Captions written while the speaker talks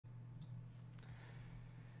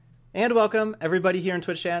And welcome everybody here in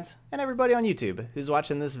Twitch chats and everybody on YouTube who's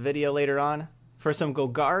watching this video later on for some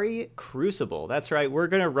Golgari Crucible. That's right, we're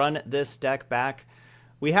going to run this deck back.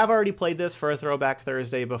 We have already played this for a Throwback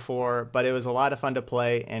Thursday before, but it was a lot of fun to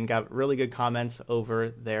play and got really good comments over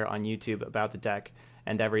there on YouTube about the deck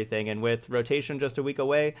and everything. And with rotation just a week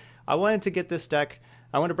away, I wanted to get this deck,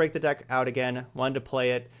 I wanted to break the deck out again, wanted to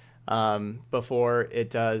play it before it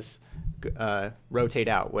does rotate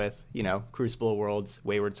out with, you know, Crucible Worlds,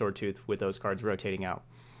 Wayward Swordtooth, with those cards rotating out.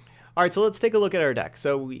 All right, so let's take a look at our deck.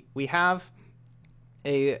 So we have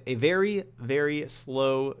a very, very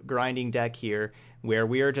slow grinding deck here where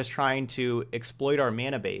we are just trying to exploit our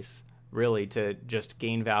mana base, really, to just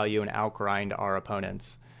gain value and outgrind our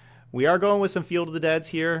opponents. We are going with some Field of the Deads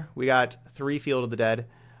here. We got 3 Field of the Dead,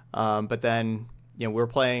 but then, you know, we're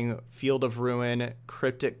playing Field of Ruin,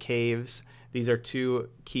 Cryptic Caves. These are 2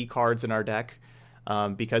 key cards in our deck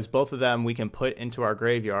because both of them we can put into our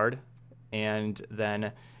graveyard and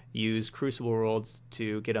then use Crucible Worlds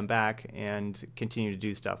to get them back and continue to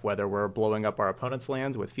do stuff, whether we're blowing up our opponent's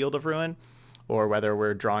lands with Field of Ruin or whether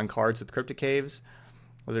we're drawing cards with Cryptic Caves.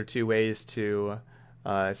 Those are 2 ways to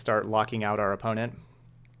start locking out our opponent.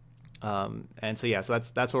 And so, yeah, so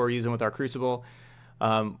that's what we're using with our Crucible.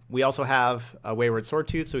 We also have a Wayward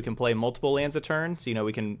Swordtooth, so we can play multiple lands a turn. So, you know,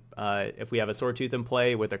 we can, if we have a Swordtooth in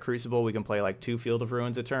play with a Crucible, we can play like 2 Field of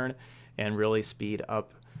Ruins a turn and really speed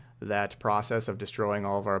up that process of destroying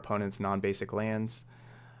all of our opponent's non-basic lands.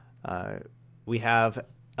 We have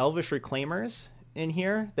Elvish Reclaimers in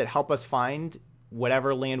here that help us find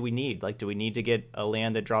whatever land we need. Like, do we need to get a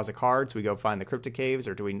land that draws a card, so we go find the Cryptic Caves,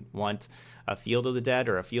 or do we want a Field of the Dead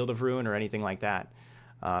or a Field of Ruin or anything like that?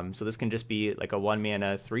 So this can just be like a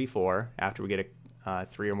 1-mana 3/4 after we get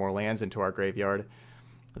 3 or more lands into our graveyard.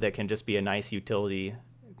 That can just be a nice utility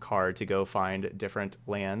card to go find different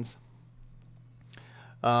lands.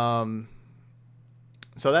 So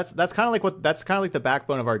that's kind of like the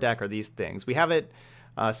backbone of our deck are these things. We have it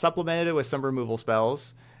supplemented with some removal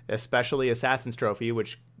spells, especially Assassin's Trophy,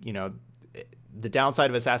 which, you know, the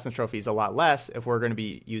downside of Assassin's Trophy is a lot less if we're going to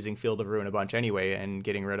be using Field of Ruin a bunch anyway and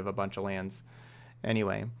getting rid of a bunch of lands.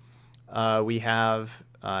 Anyway, we have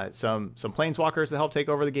some Planeswalkers that help take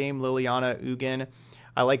over the game. Liliana, Ugin.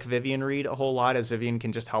 I like Vivian Reed a whole lot, as Vivian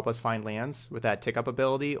can just help us find lands with that tick-up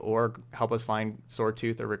ability, or help us find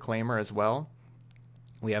Swordtooth or Reclaimer as well.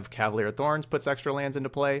 We have Cavalier of Thorns, puts extra lands into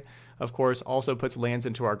play. Of course, also puts lands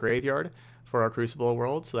into our graveyard for our Crucible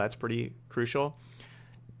World, so that's pretty crucial.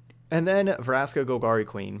 And then Vraska Golgari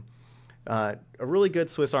Queen. A really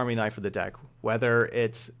good Swiss Army knife for the deck, whether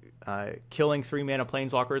it's killing 3-mana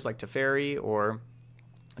Planeswalkers like Teferi, or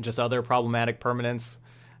just other problematic permanents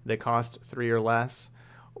that cost 3 or less,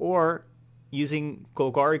 or using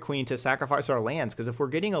Golgari Queen to sacrifice our lands, because if we're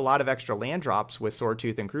getting a lot of extra land drops with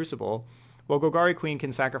Swordtooth and Crucible, well, Golgari Queen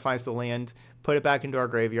can sacrifice the land, put it back into our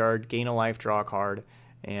graveyard, gain a life, draw a card,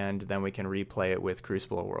 and then we can replay it with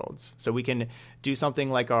Crucible Worlds. So we can do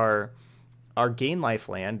something like our gain life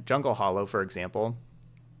land, Jungle Hollow, for example.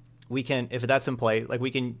 We can, if that's in play, like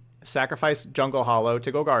we can sacrifice Jungle Hollow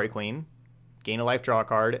to Golgari Queen, gain a life, draw a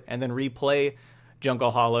card, and then replay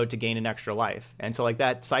Jungle Hollow to gain an extra life. And so like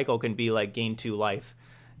that cycle can be like gain 2 life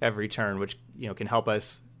every turn, which, you know, can help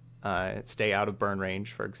us stay out of burn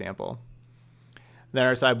range, for example. Then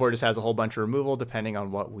our sideboard just has a whole bunch of removal depending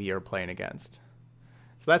on what we are playing against.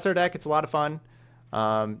 So that's our deck. It's a lot of fun.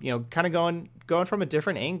 You know, kind of going from a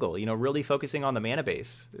different angle, you know, really focusing on the mana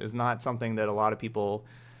base is not something that a lot of people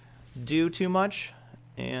do too much.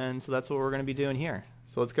 And so that's what we're going to be doing here.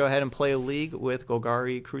 So let's go ahead and play a league with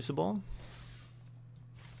Golgari Crucible.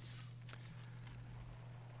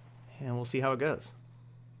 And we'll see how it goes.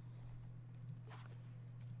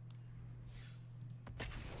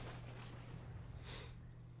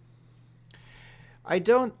 I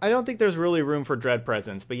don't think there's really room for Dread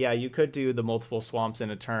Presence, but yeah, you could do the multiple swamps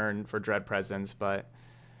in a turn for Dread Presence, but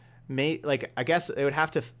I guess it would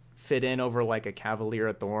have to fit in over like a Cavalier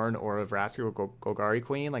of Thorn or a Vraska Golgari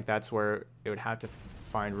Queen. Like that's where it would have to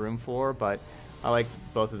find room for, but I like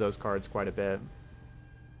both of those cards quite a bit.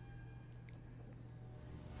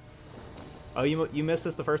 Oh, you missed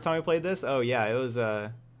this the first time we played this? Oh yeah, it was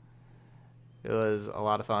a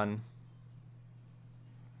lot of fun.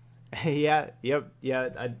 Yeah, yep,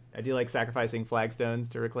 yeah, I do like sacrificing flagstones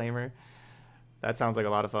to Reclaimer. That sounds like a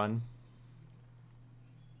lot of fun.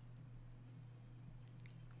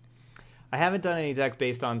 I haven't done any deck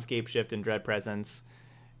based on Scapeshift and Dread Presence.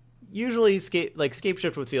 Usually,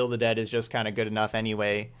 Scapeshift with Field of the Dead is just kind of good enough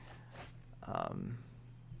anyway. And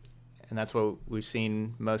that's what we've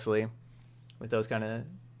seen mostly with those kind of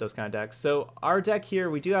those kind of decks. So our deck here,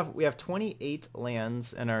 we have 28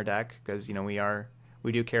 lands in our deck because, you know,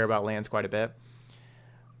 we do care about lands quite a bit.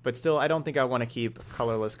 But still, I don't think I want to keep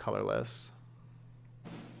colorless. All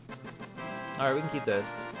right, we can keep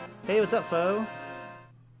this. Hey, what's up, foe?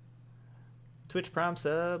 Twitch Prime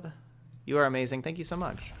sub. You are amazing. Thank you so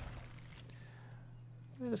much.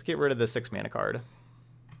 Let's get rid of the 6 mana card.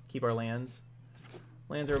 Keep our lands.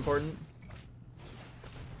 Lands are important.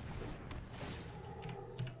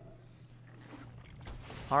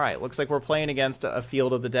 Alright, looks like we're playing against a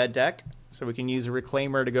Field of the Dead deck. So we can use a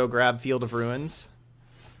Reclaimer to go grab Field of Ruins.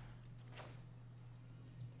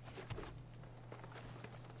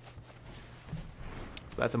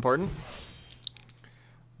 So that's important.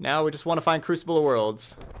 Now we just want to find Crucible of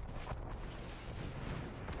Worlds.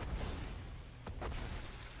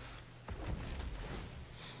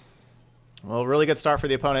 Well, really good start for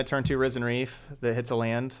the opponent. Turn 2 Risen Reef that hits a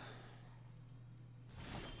land.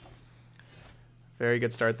 Very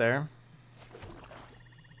good start there.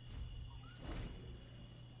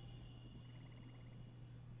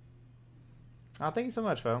 Oh, thank you so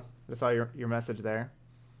much, Fo. I saw your message there.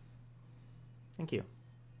 Thank you.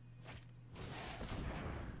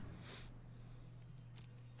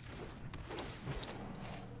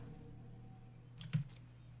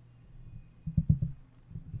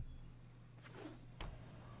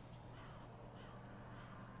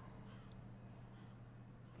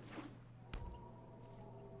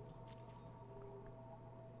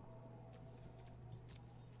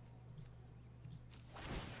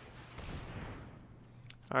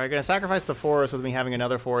 Alright, gonna sacrifice the forest with me having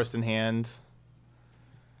another forest in hand.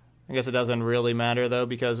 I guess it doesn't really matter though,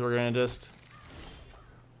 because we're gonna just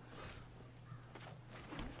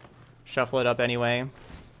shuffle it up anyway.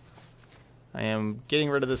 I am getting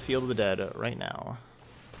rid of this Field of the Dead right now.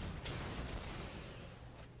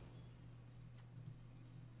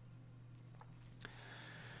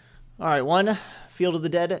 Alright, 1 Field of the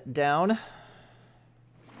Dead down.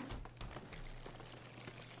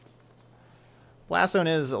 Blast Zone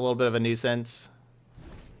is a little bit of a nuisance.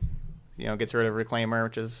 You know, gets rid of Reclaimer,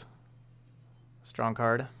 which is a strong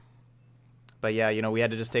card. But yeah, you know, we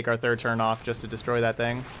had to just take our 3rd turn off just to destroy that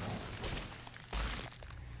thing.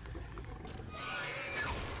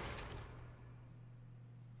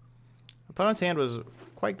 Opponent's hand was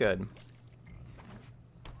quite good.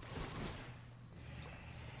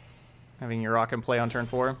 Having your rock in play on turn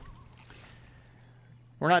 4.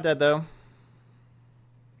 We're not dead though.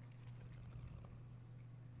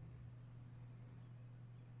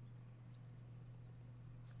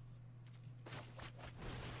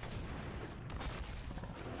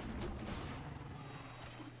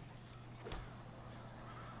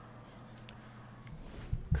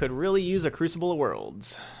 Could really use a Crucible of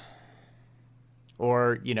Worlds.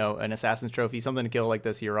 Or, you know, an Assassin's Trophy. Something to kill like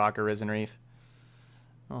this Yurok or Risen Reef.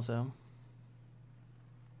 Also.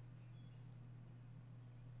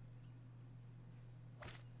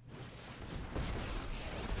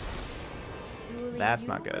 That's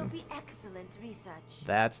not good.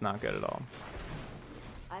 That's not good at all.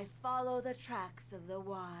 I follow the tracks of the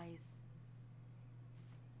wise.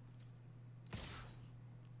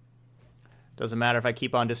 Doesn't matter if I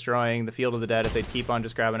keep on destroying the Field of the Dead if they keep on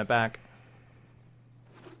just grabbing it back.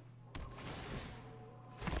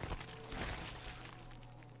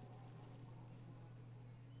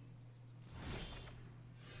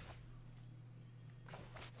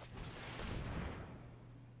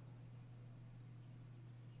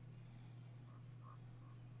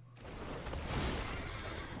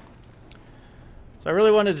 So I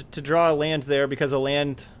really wanted to draw a land there because a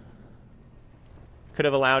land could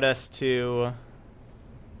have allowed us to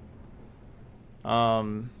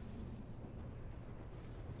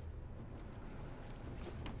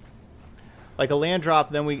like a land drop,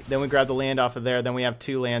 then we grab the land off of there, then we have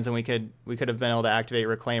 2 lands, and we could have been able to activate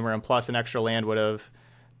Reclaimer, and plus an extra land would have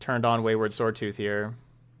turned on Wayward Swordtooth here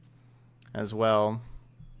as well.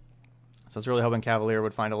 So I was really hoping Cavalier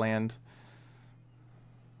would find a land.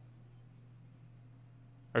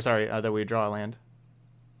 Or sorry, that we draw a land.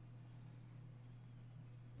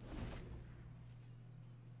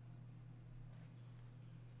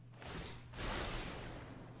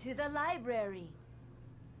 To the library.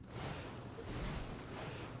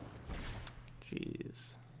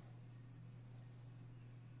 Jeez.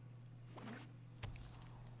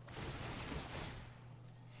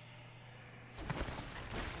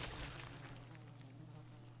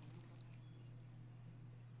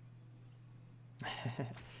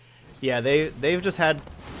 Yeah, they've just had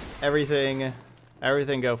everything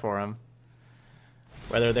go for them.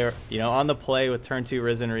 Whether they're, on the play with turn 2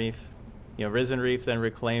 Risen Reef, Risen Reef, then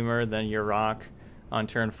Reclaimer, then Yurok, on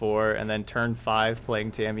turn 4, and then turn 5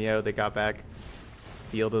 playing Tamiyo. They got back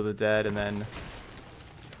Field of the Dead, and then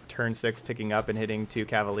turn 6 ticking up and hitting 2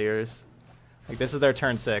 Cavaliers. Like, this is their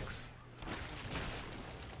turn 6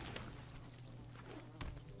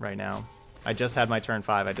 right now. I just had my turn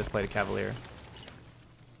 5. I just played a Cavalier.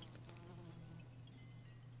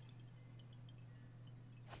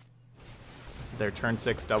 This is their turn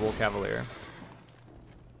 6 double Cavalier.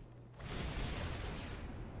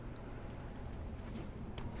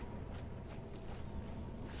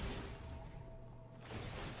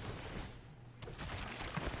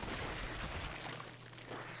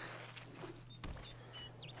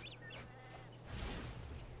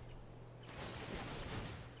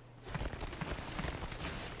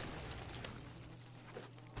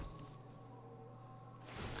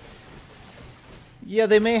 Yeah,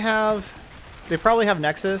 they probably have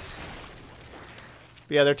Nexus.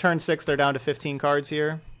 But yeah, they're turn 6, they're down to 15 cards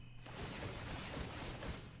here.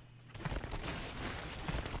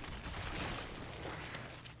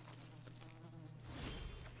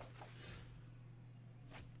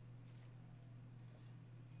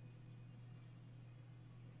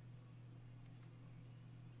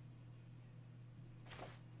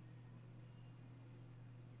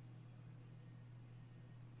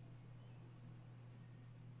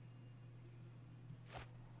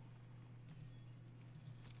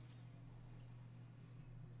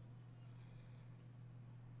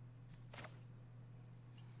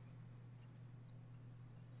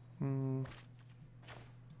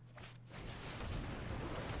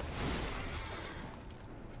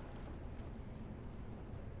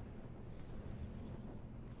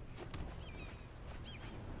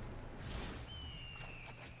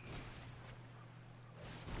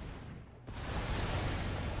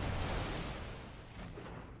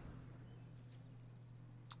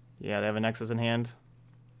 Yeah, they have a Nexus in hand.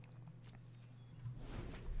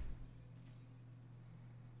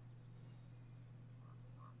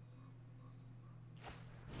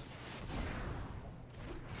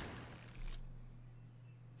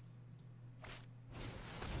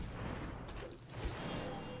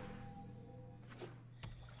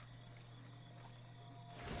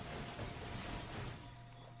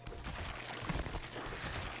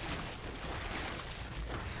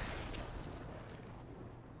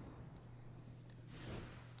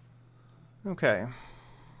 Okay.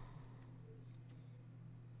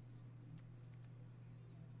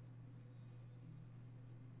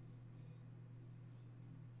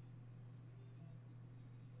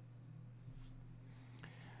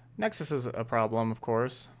 Nexus is a problem, of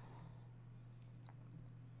course.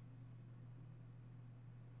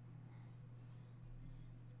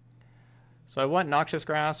 So I want Noxious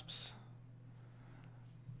Grasps.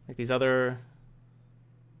 Like these other...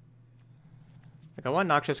 Like I want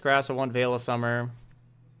Noxious Grasp, I want Veil of Summer.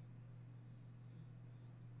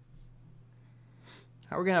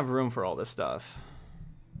 How are we gonna have room for all this stuff?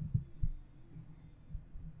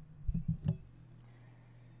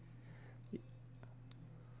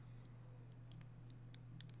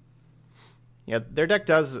 Yeah, their deck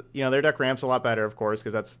does, their deck ramps a lot better, of course,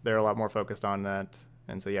 because they're a lot more focused on that.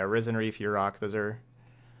 And so yeah, Risen Reef, Yurok, those are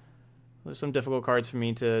some difficult cards for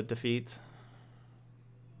me to defeat.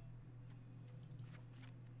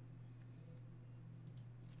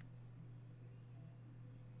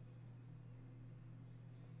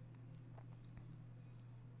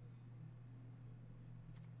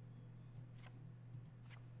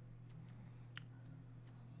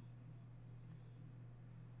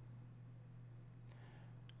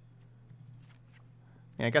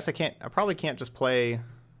 I guess I probably can't just play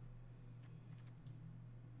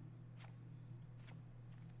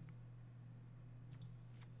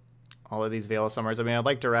all of these Veil of Summers. I mean, I'd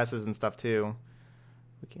like Duresses and stuff too.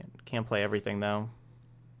 We can't play everything though.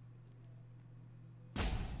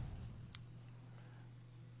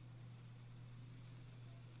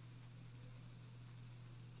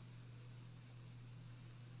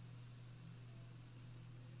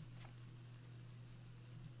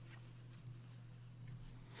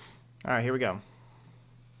 All right, here we go.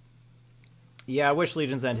 Yeah, I wish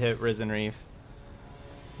Legion's End hit Risen Reef.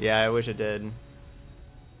 Yeah, I wish it did.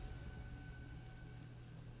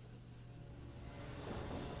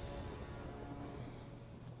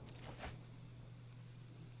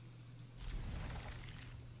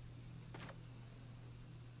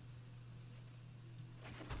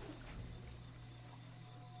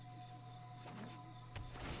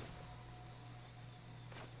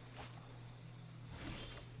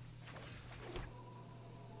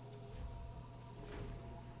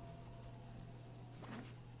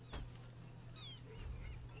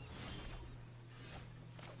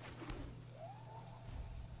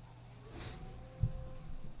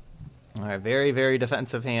 All right, very, very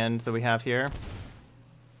defensive hand that we have here.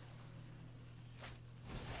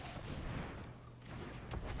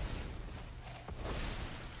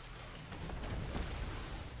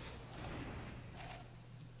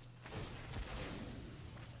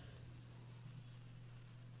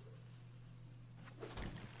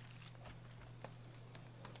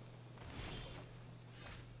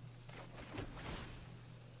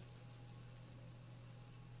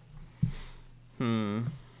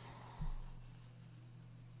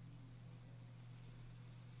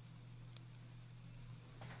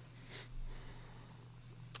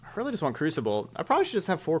 I really just want Crucible. I probably should just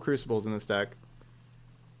have 4 Crucibles in this deck.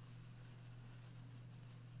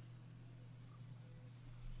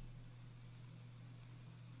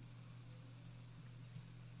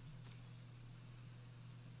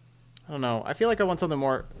 I don't know. I feel like I want something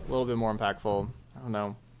more, a little bit more impactful. I don't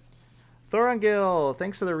know. Thorongil,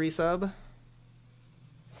 thanks for the resub.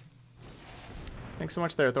 Thanks so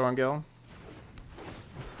much there, Thorongil.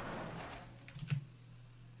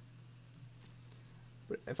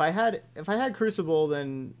 If I had Crucible,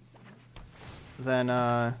 then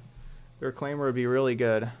the Reclaimer would be really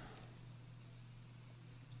good.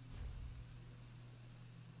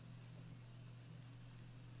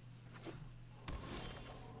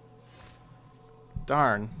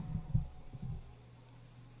 Darn.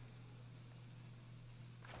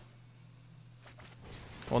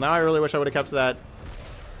 Well, now I really wish I would have kept that.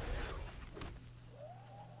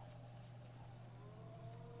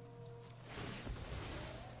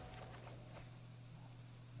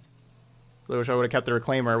 I wish I would have kept the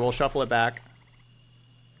Reclaimer. We'll shuffle it back.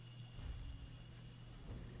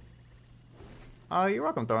 Oh, you're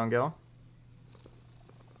welcome, Thorongil.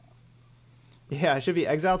 Yeah, it should be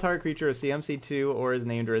exile target creature of CMC2 or is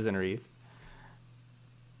named Risen Reef.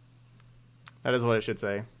 That is what it should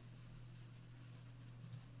say.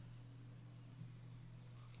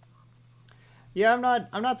 Yeah,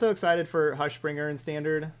 I'm not so excited for Hushbringer in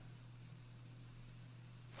Standard.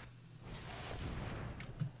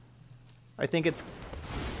 I think it's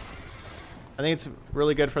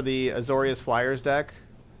really good for the Azorius Flyers deck.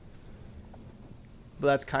 But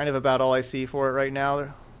that's kind of about all I see for it right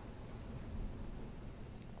now.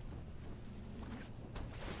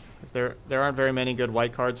 There aren't very many good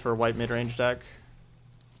white cards for a white mid-range deck.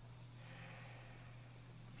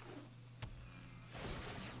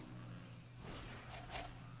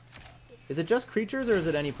 Is it just creatures or is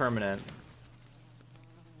it any permanent?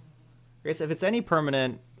 I guess if it's any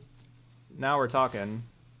permanent, now we're talking.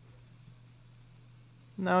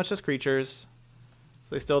 No, it's just creatures.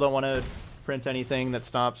 So they still don't want to print anything that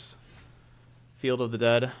stops Field of the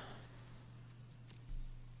Dead.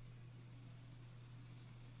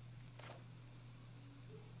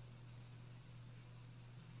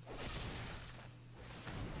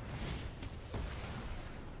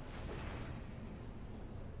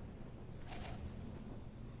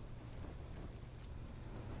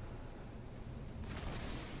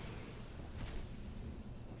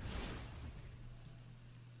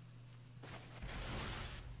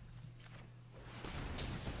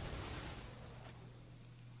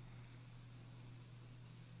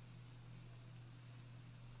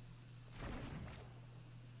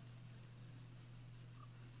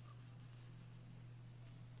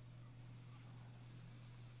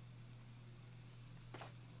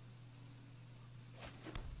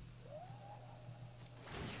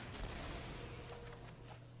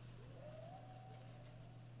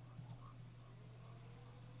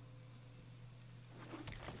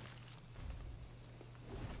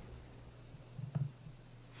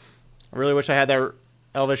 I really wish I had that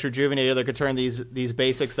Elvish Rejuvenator that could turn these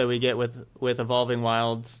basics that we get with Evolving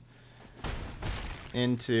Wilds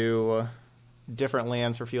into different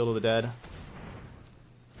lands for Field of the Dead.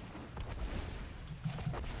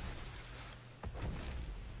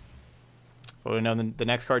 But we know the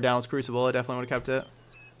next card down was Crucible. I definitely would have kept it.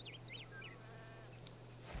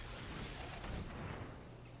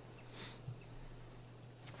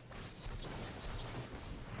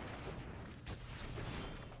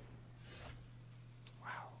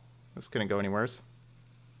 This couldn't go any worse.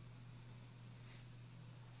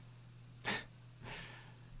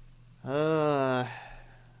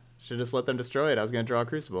 Should just let them destroy it. I was going to draw a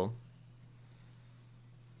Crucible.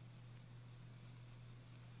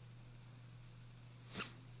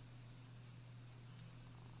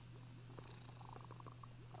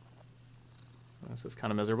 This is kind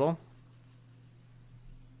of miserable.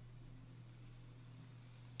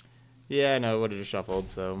 Yeah, no, it would have just shuffled,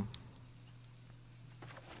 so...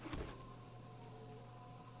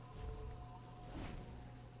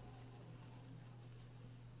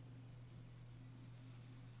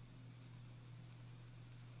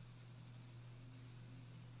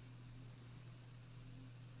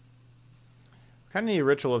 Kind of need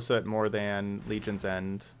Ritual of Soot more than Legion's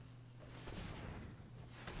End.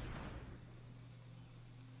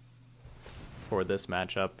 For this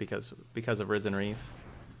matchup because of Risen Reef.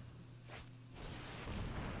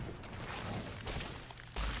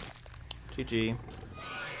 GG.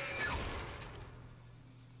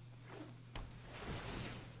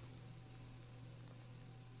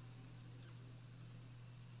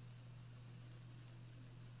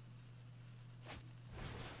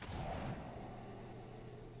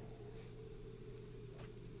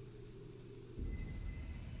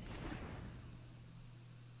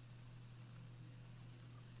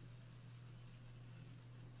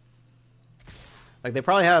 Like, they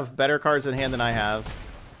probably have better cards in hand than I have.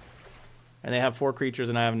 And they have 4 creatures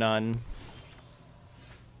and I have none.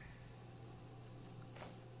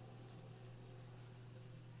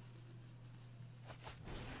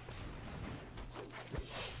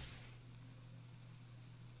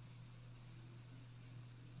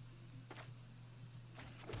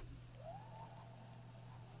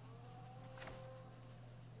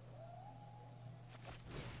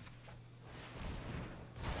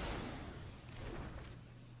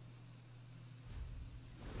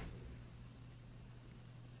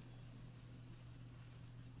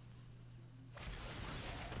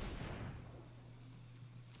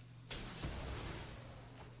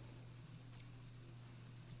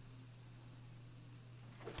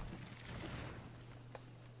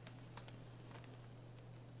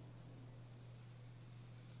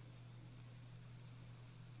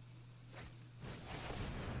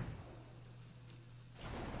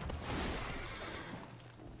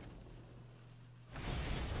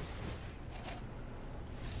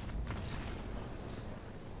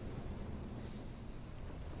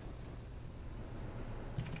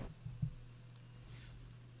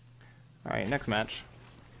 Alright, next match.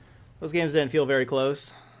 Those games didn't feel very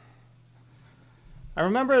close. I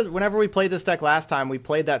remember whenever we played this deck last time, we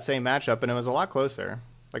played that same matchup, and it was a lot closer.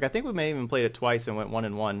 Like, I think we may have even played it twice and went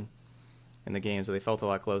 1-1 in the game, so they felt a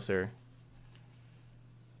lot closer.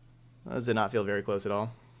 Those did not feel very close at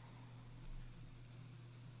all.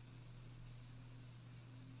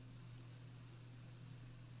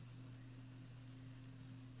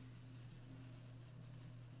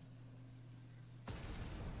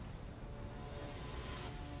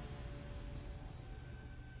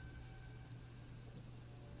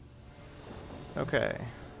 Okay.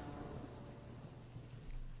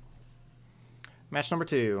 Match number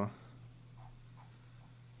 2.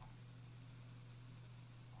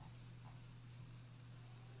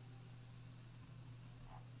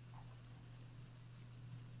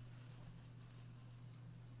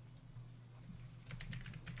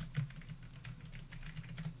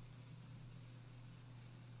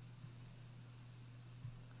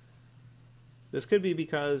 This could be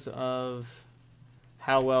because of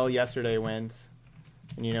how well yesterday went.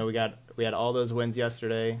 And you know, we had all those wins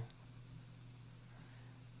yesterday.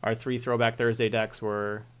 Our 3 Throwback Thursday decks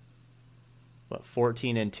were what,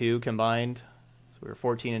 14-2 combined. So we were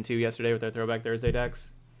 14-2 yesterday with our Throwback Thursday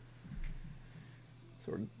decks.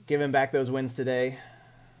 So we're giving back those wins today.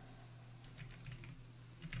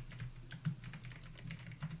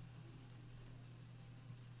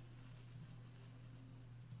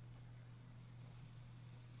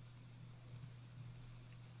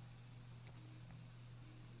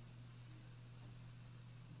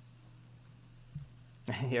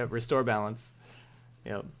 Yep, restore balance.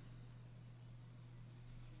 Yep.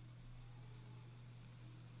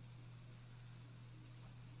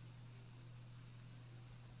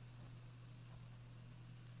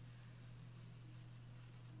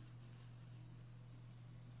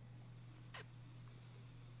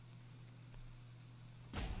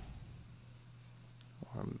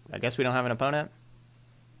 I guess we don't have an opponent.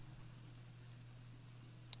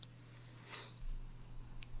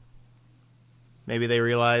 Maybe they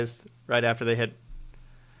realized right after they hit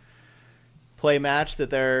play match that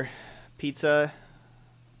their pizza,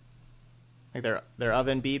 like their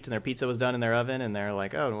oven beeped and their pizza was done in their oven, and they're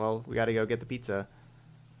like, oh, well, we got to go get the pizza.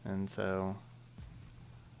 And so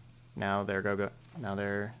now now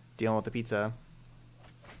they're dealing with the pizza.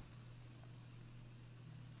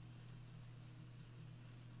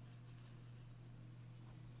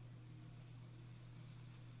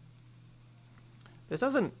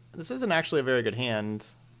 This isn't actually a very good hand.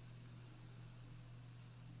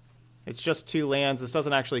 It's just 2 lands. This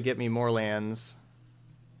doesn't actually get me more lands.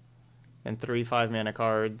 And 3 5-mana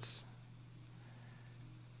cards.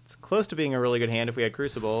 It's close to being a really good hand if we had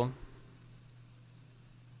Crucible.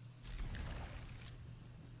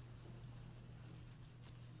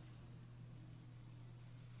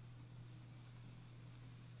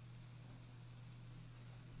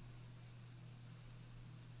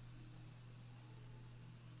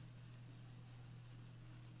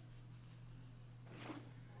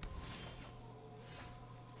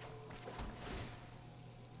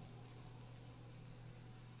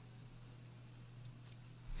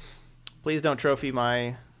 Please don't trophy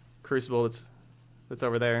my Crucible that's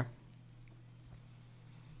over there.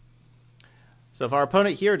 So if our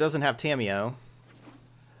opponent here doesn't have Tamiyo,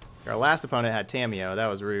 our last opponent had Tamiyo. That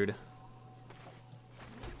was rude.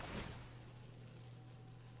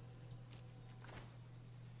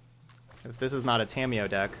 If this is not a Tamiyo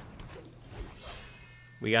deck,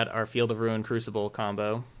 we got our Field of Ruin Crucible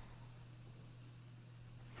combo.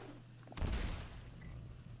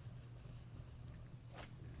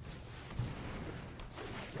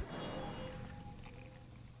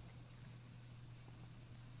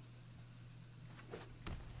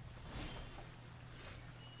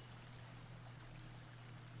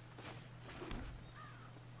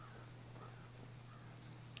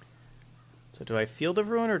 So do I Field of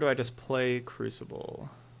Ruin or do I just play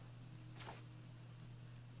Crucible?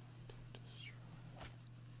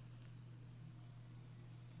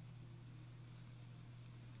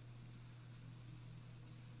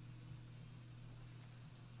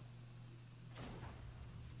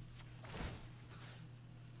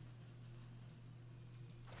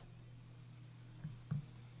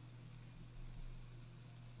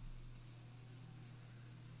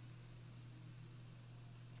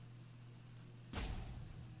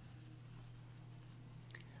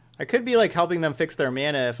 I could be like helping them fix their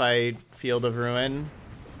mana if I Field of Ruin.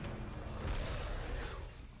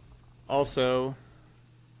 Also,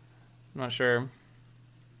 I'm not sure.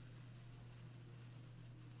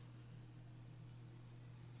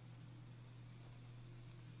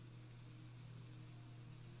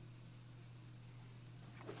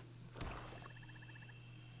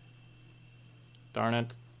 Darn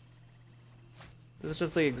it. This is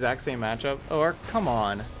just the exact same matchup. Oh, come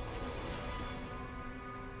on.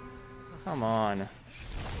 Come on.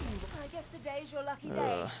 I guess today's your lucky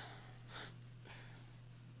day.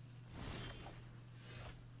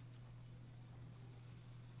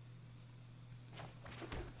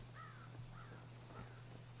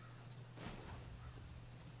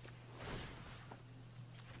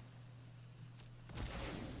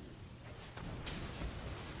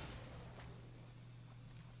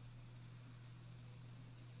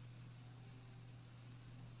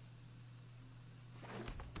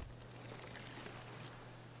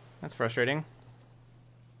 That's frustrating.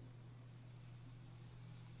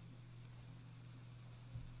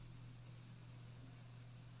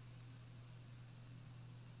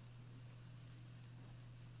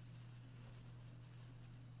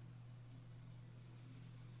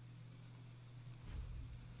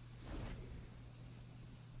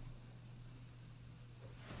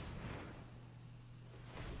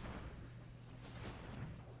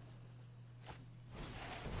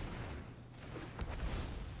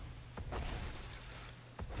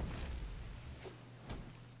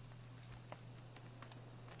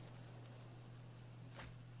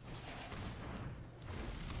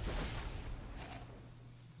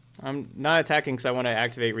 I'm not attacking because I want to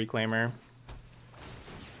activate Reclaimer.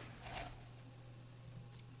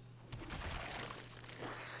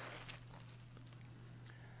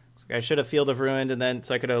 So I should have Field of Ruined, and then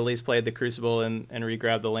so I could have at least played the Crucible and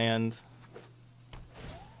re-grab the land.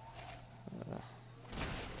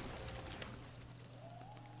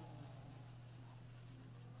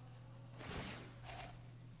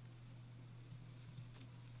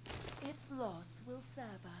 Its loss will serve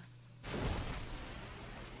us.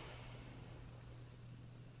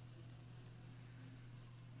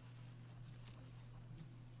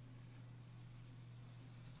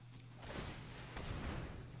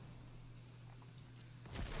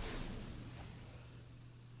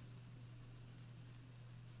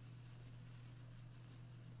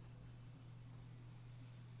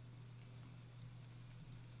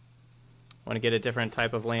 Want to get a different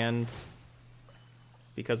type of land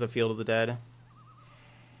because of Field of the Dead.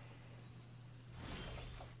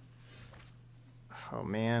 Oh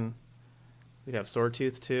man, we'd have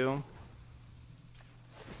Swordtooth too.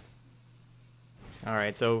 All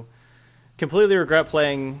right, so completely regret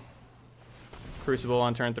playing Crucible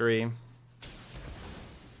on turn 3.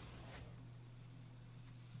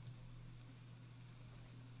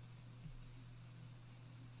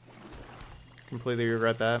 Completely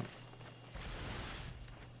regret that.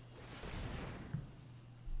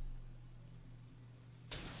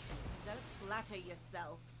 Don't flatter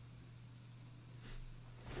yourself.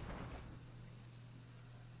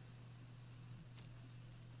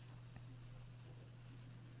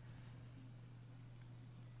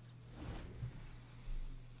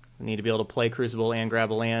 I need to be able to play Crucible and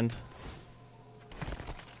grab a land.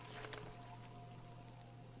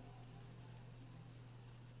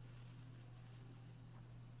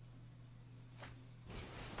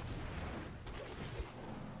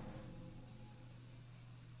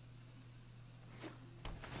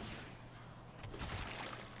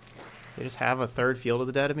 They just have a third Field of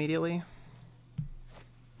the Dead immediately.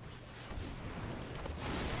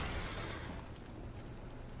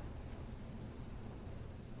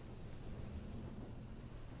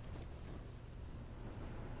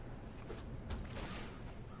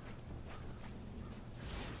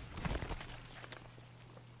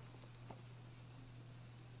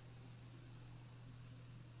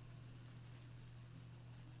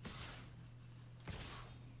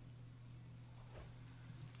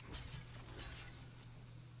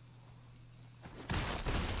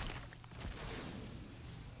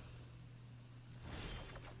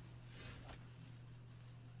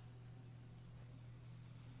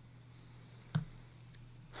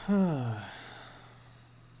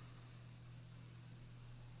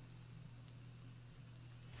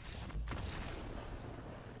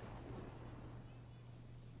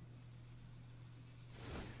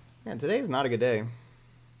 Man, today's not a good day.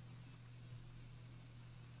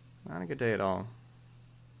 Not a good day at all.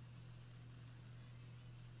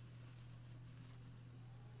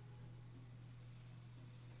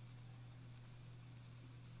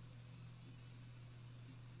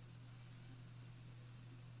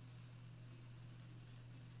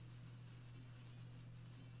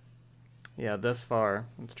 Yeah, this far,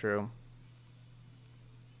 that's true.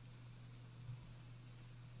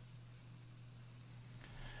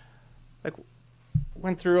 Like,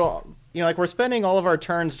 went through all, like we're spending all of our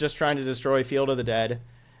turns just trying to destroy Field of the Dead,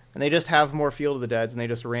 and they just have more Field of the Deads, and they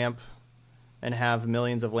just ramp and have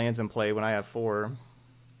millions of lands in play when I have 4.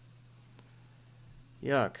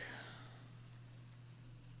 Yuck.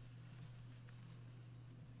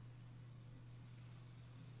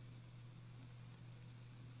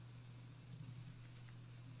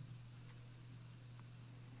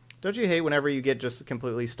 Don't you hate whenever you get just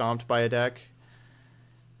completely stomped by a deck?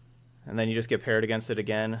 And then you just get paired against it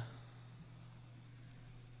again?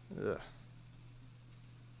 Ugh.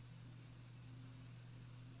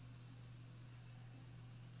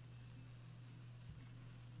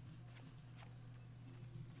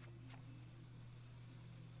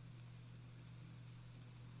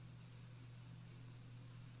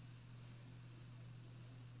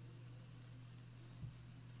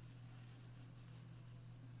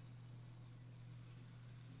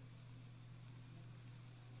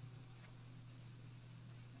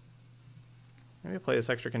 Maybe play this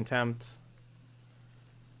extra Contempt.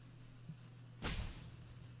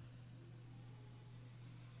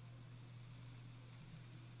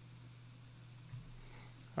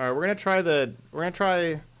 All right, we're gonna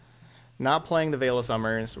try not playing the Veil of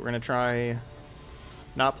Summers. We're gonna try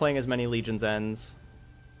not playing as many Legion's Ends.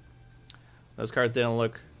 Those cards didn't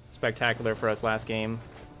look spectacular for us last game.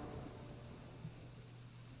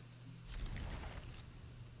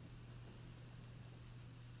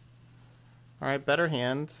 All right, better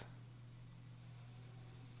hand.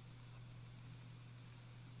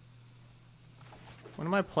 When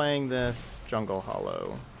am I playing this Jungle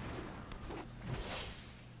Hollow?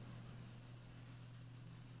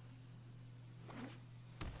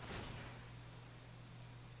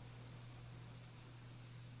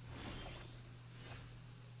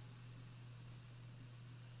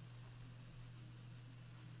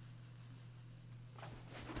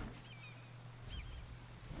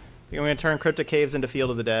 I'm going to turn Cryptic Caves into Field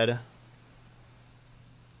of the Dead.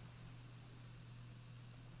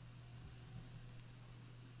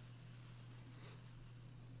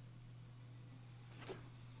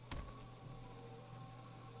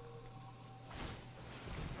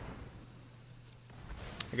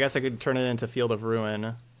 I guess I could turn it into Field of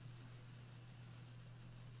Ruin.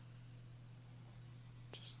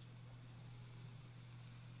 Just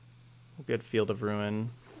a good Field of Ruin.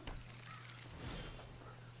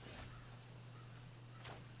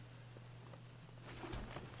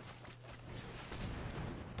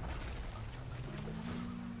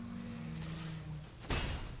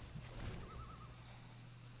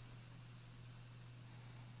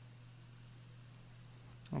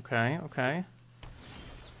 Okay, okay.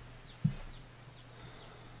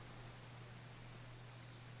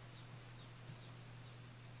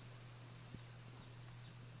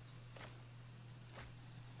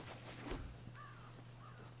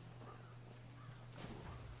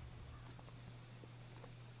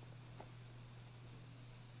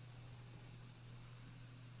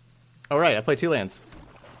 Oh, right, I played 2 lands.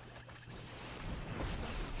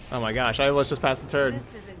 Oh my gosh, I was just past the turn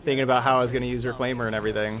thinking about how I was going to use Reclaimer and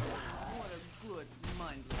everything.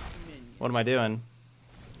 What am I doing?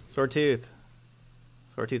 Swordtooth.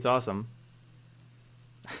 Swordtooth's awesome.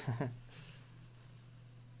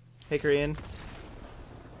 Hey, Korean.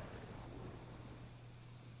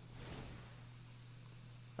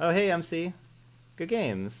 Oh, hey, MC. Good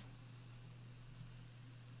games.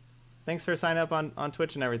 Thanks for signing up on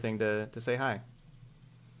Twitch and everything to say hi.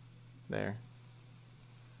 There.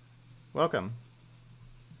 Welcome.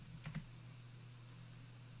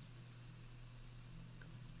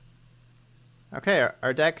 Okay,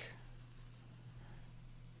 our deck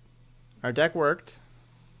worked.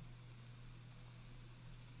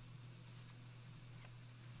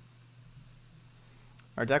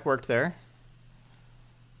 Our deck worked there.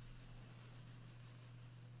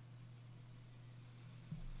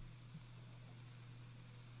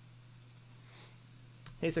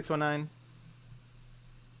 Hey, 619.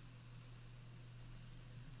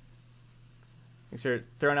 Thanks for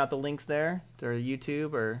throwing out the links there to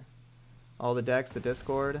YouTube or all the decks, the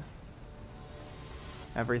Discord,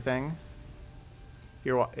 everything.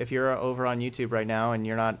 If you're over on YouTube right now and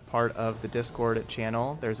you're not part of the Discord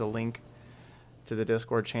channel, there's a link to the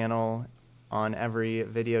Discord channel on every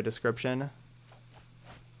video description.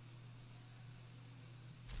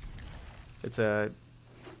 It's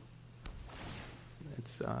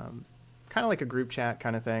kind of like a group chat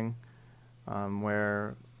kind of thing,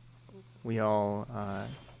 where we all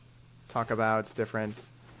talk about different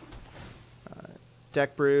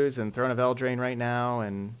deck brews and Throne of Eldraine right now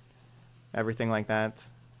and everything like that.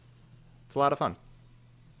 It's a lot of fun.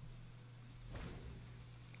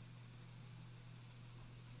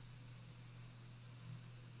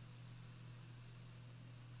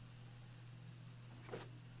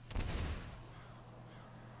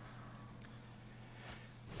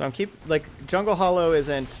 So I'm Jungle Hollow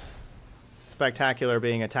isn't spectacular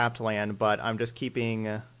being a tapped land, but I'm just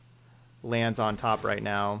keeping lands on top right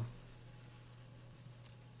now.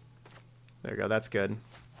 There you go, that's good.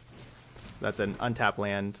 That's an untapped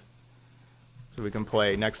land. So we can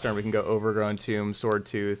play, next turn we can go Overgrown Tomb, Sword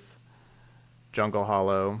Tooth, Jungle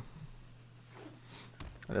Hollow.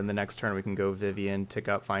 And then the next turn we can go Vivian, tick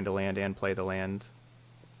up, find a land, and play the land.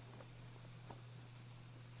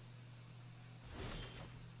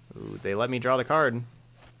 Ooh, they let me draw the card.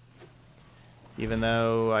 Even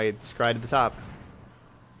though I scryed at the top.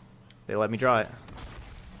 They let me draw it.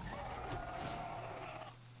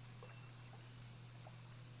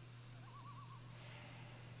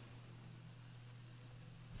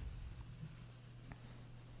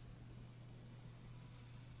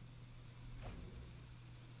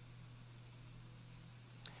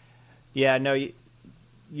 Yeah, no,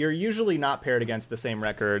 you're usually not paired against the same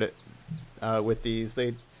record with these.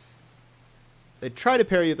 They try to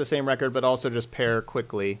pair you with the same record, but also just pair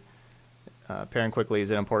quickly. Pairing quickly is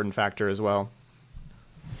an important factor as well.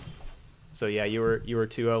 So yeah, you were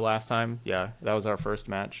 2-0 last time. Yeah, that was our first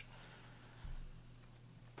match.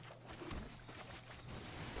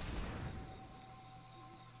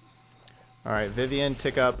 All right, Vivian,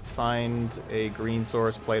 tick up, find a green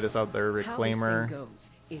source, play this other Reclaimer. How this thing goes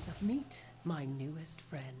is of meet my newest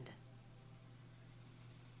friend.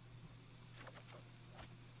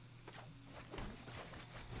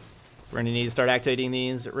 We're going to need to start activating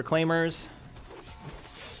these Reclaimers.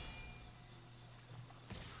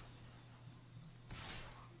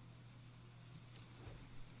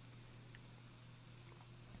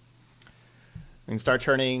 We can start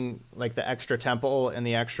turning like the extra temple and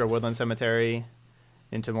the extra woodland cemetery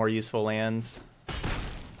into more useful lands.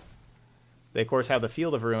 They of course have the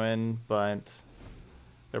Field of Ruin, but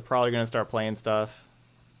they're probably going to start playing stuff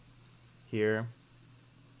here.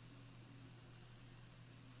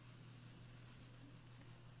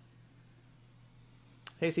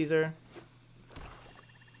 Hey, Caesar.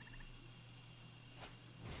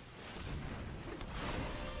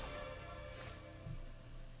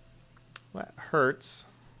 That hurts.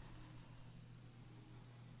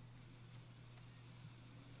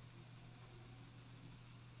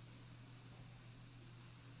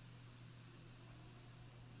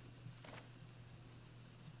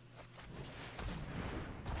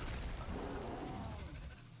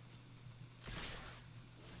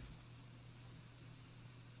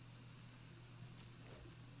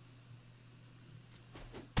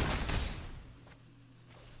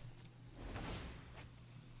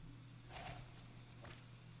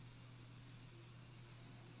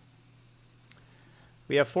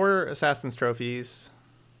 We have 4 Assassin's Trophies.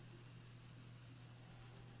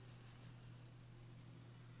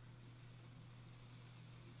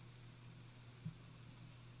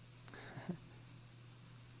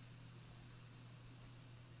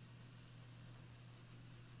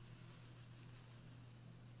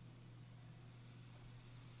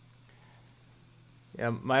 Yeah,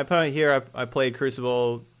 my opponent here, I played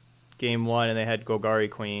Crucible game 1 and they had Golgari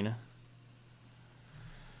Queen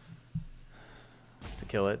to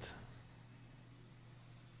kill it.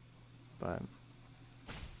 but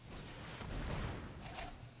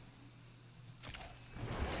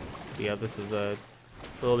yeah, this is a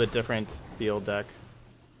little bit different field deck,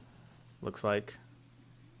 looks like.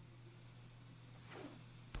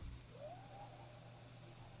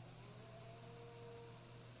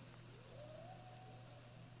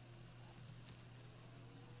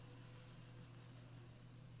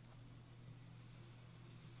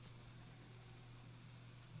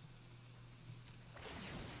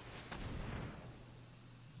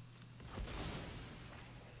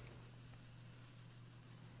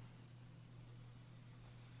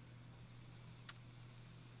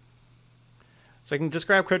 So I can just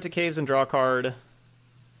grab Cryptic Caves and draw a card. I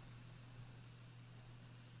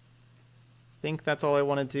think that's all I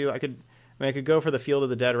want to do. I could go for the Field of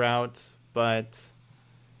the Dead route, but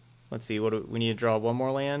let's see. What we need to draw one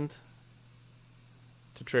more land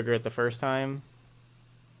to trigger it the first time.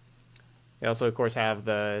 We also, of course, have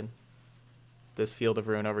this Field of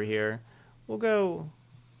Ruin over here. We'll go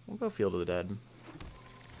Field of the Dead.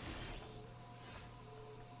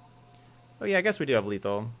 Oh yeah, I guess we do have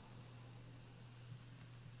lethal.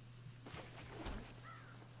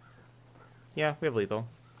 Yeah, we have lethal.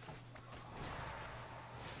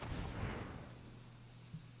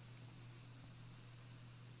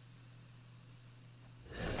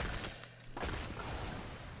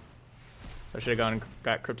 So I should have gone and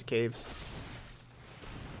got Cryptic Caves.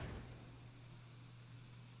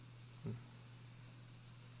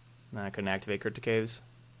 No, I couldn't activate Cryptic Caves.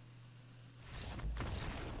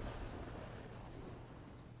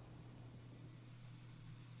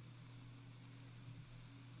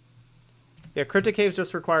 Yeah, Cryptic Caves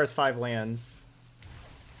just requires 5 lands.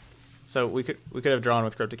 So we could have drawn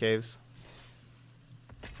with Cryptic Caves.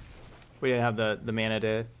 We didn't have the mana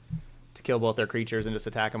to kill both their creatures and just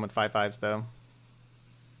attack them with 5/5s though.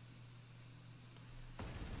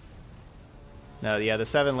 No, yeah, the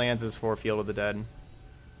 7 lands is for Field of the Dead.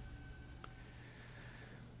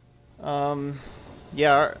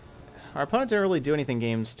 Yeah, our opponent didn't really do anything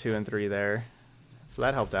games 2 and 3 there, so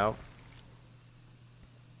that helped out.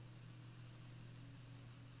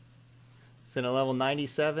 It's in a level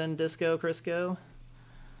 97 Disco Crisco.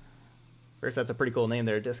 First, that's a pretty cool name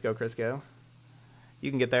there, Disco Crisco.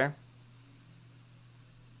 You can get there.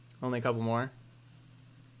 Only a couple more.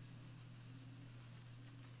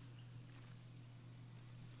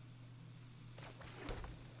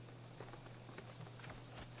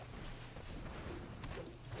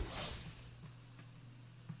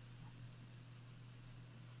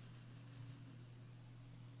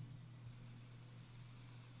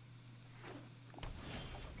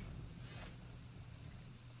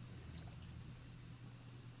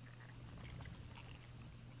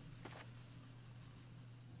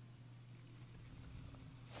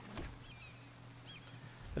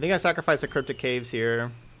 I think I sacrificed the Cryptic Caves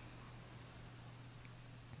here.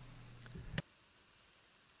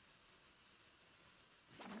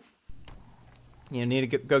 You need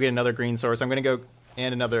to go get another green source. I'm going to go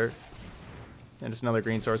and just another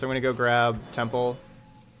green source. I'm going to go grab Temple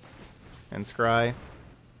and Scry.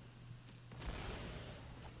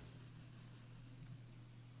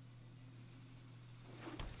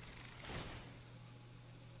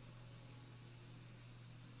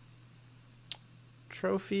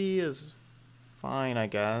 Trophy is fine, I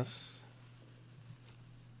guess.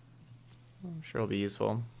 I'm sure it'll be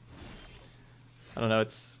useful. I don't know,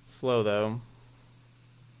 it's slow though.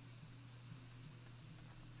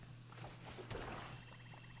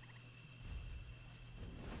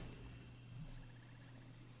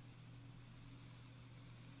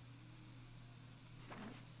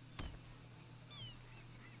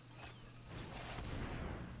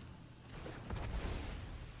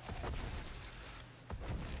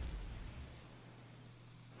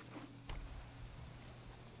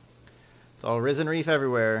 It's all Risen Reef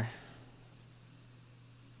everywhere.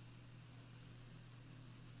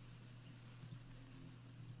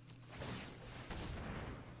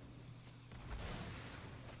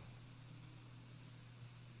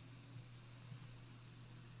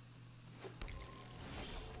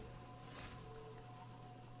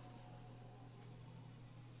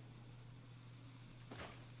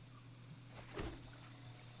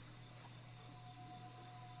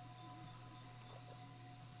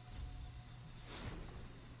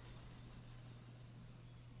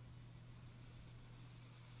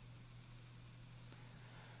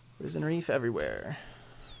 Risen Reef everywhere.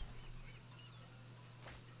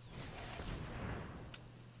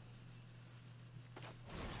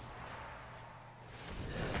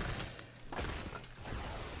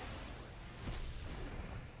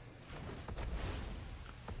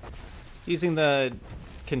 Using the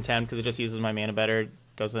Contempt because it just uses my mana better.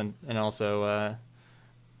 Doesn't, and also,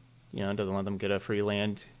 you know, doesn't let them get a free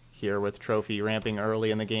land here with Trophy. Ramping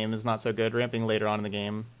early in the game is not so good. Ramping later on in the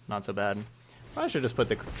game, not so bad. I should just put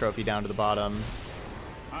the Trophy down to the bottom.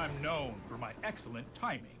 I'm known for my excellent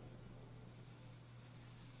timing.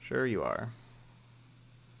 Sure you are.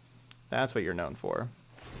 That's what you're known for.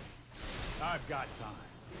 I've got time.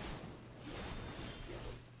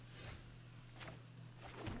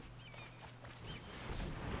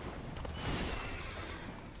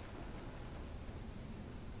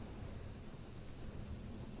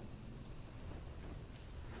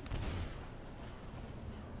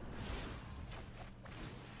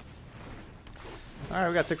 Alright,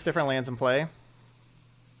 we got 6 different lands in play.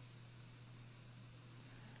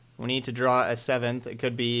 We need to draw a 7th. It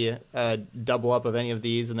could be a double up of any of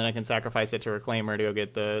these, and then I can sacrifice it to Reclaimer to go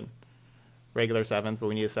get the regular 7th, but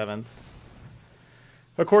we need a 7th.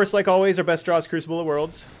 Of course, like always, our best draw is Crucible of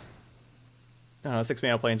Worlds. I don't know, 6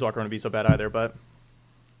 mana Planeswalker wouldn't be so bad either, but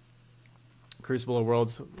Crucible of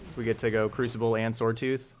Worlds, we get to go Crucible and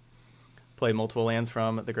Swordtooth. Play multiple lands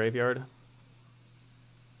from the graveyard.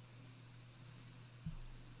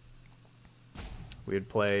 We would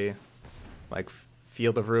play like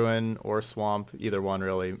Field of Ruin or Swamp, either one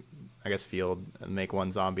really. I guess Field, and make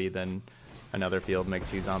 1 zombie, then another Field, make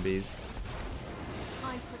 2 zombies.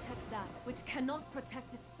 I protect that which cannot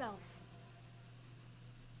protect itself.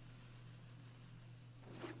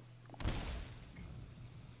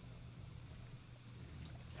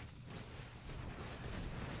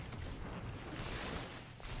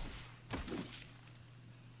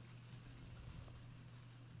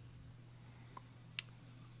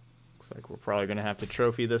 Looks like we're probably going to have to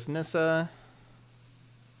trophy this Nissa.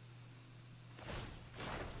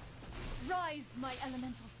 Rise, my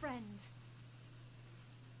elemental friend.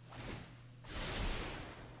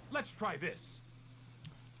 Let's try this.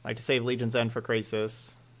 Like to save Legion's End for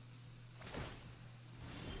Krasis.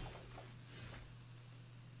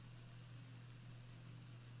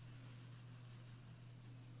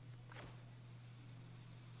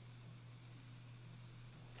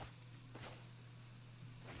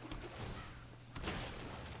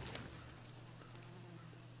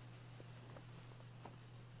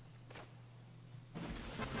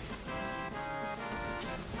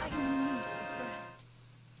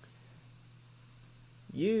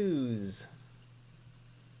 Use.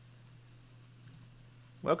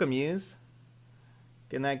 Welcome, Use.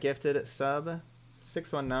 Getting that gifted sub.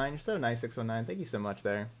 619. You're so nice, 619. Thank you so much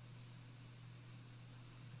there.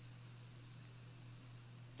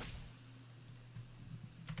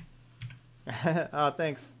 Oh,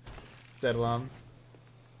 thanks, Zedlum.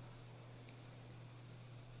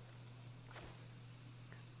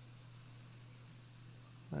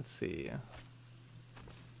 Let's see.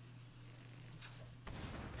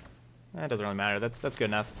 That doesn't really matter. That's good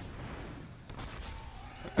enough.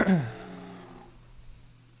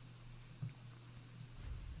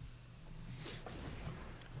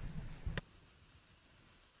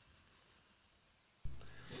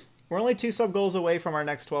 We're only 2 sub goals away from our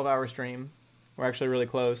next 12-hour stream. We're actually really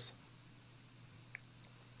close.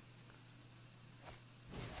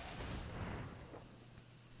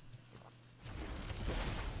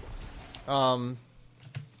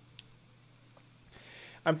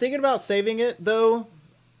 I'm thinking about saving it, though.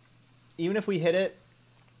 Even if we hit it,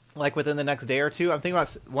 like, within the next day or two. I'm thinking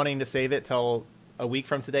about wanting to save it till a week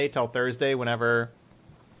from today, till Thursday, whenever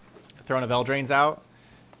Throne of Eldraine's out.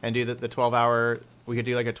 And do the 12-hour... We could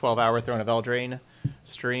do, like, a 12-hour Throne of Eldraine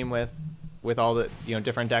stream with all the, you know,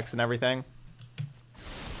 different decks and everything.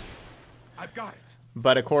 I've got it.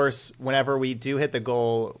 But, of course, whenever we do hit the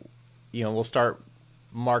goal, you know, we'll start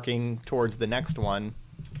marking towards the next one.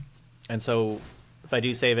 And so... if I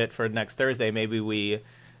do save it for next Thursday, maybe we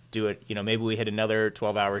do it, you know, maybe we hit another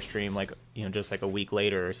 12-hour stream, like, you know, just like a week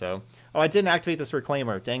later or so. Oh, I didn't activate this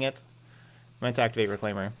Reclaimer. Dang it. I meant to activate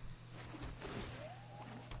Reclaimer.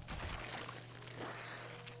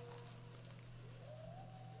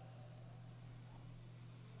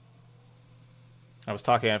 I was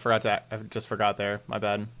talking, I just forgot there. My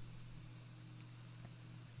bad.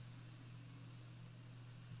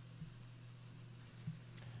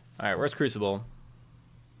 Alright, where's Crucible?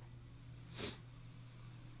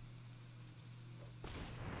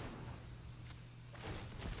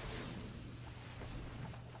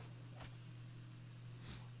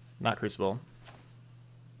 Not Crucible.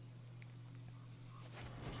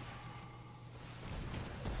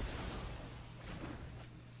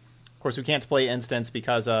 Of course, we can't play Instance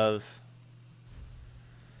because of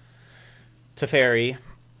Teferi.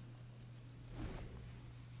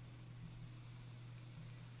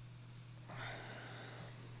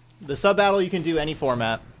 The sub battle you can do any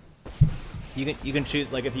format. You can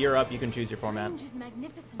choose, like if you're up, you can choose your format.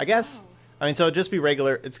 I guess. I mean, so it'd just be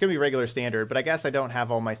regular. It's gonna be regular standard, but I guess I don't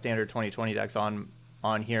have all my standard 2020 decks on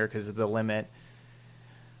here because of the limit.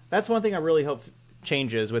 That's one thing I really hope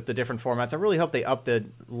changes with the different formats. I really hope they up the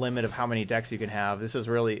limit of how many decks you can have. This is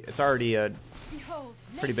really, it's already a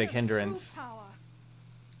pretty big hindrance.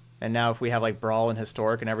 And now if we have like Brawl and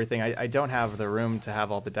Historic and everything, I don't have the room to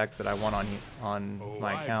have all the decks that I want on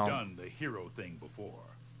my account. I've done the hero thing before.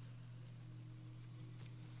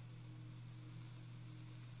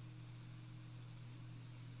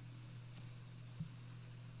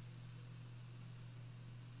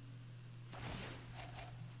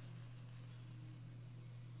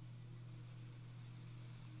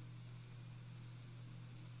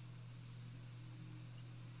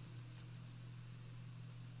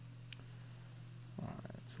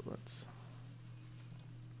 So let's...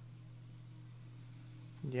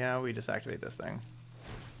 Yeah, we just activate this thing.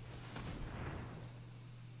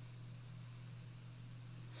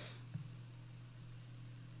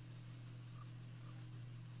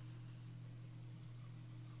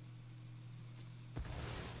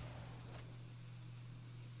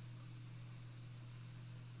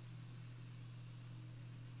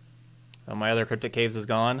 Oh, my other Cryptic Caves is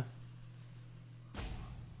gone.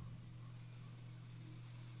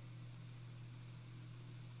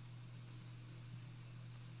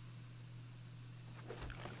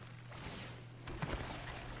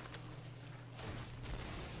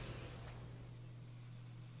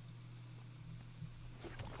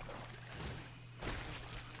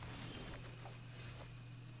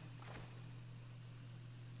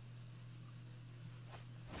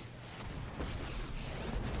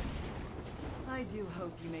 I do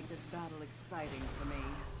hope you make this battle exciting for me.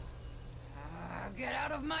 Get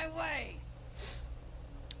out of my way!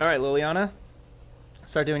 Alright, Liliana.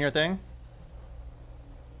 Start doing your thing.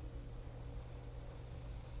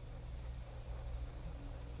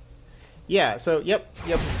 Yeah, so, yep.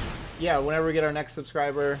 Yeah, whenever we get our next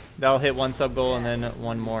subscriber, that'll hit one sub goal and then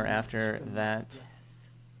one more after that.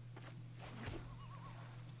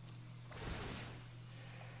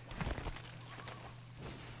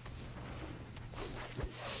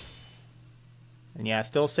 And yeah,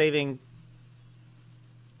 still saving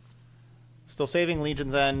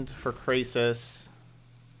Legion's End for Krasis.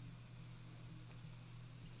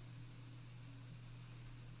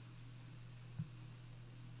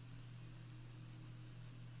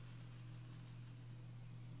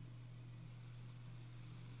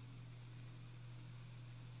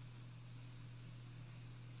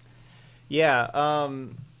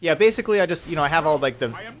 Yeah, basically I just, I have all like the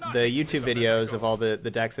YouTube videos of all the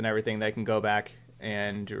decks and everything that I can go back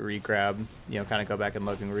and re-grab, kind of go back and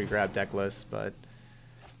look and re-grab deck lists, but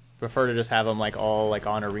prefer to just have them like all like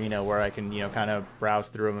on Arena where I can, kind of browse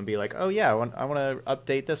through them and be like, oh yeah, I want to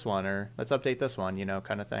update this one, or let's update this one,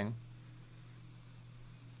 kind of thing.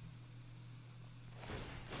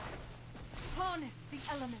 Harness the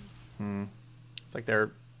elements. It's like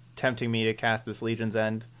they're tempting me to cast this Legion's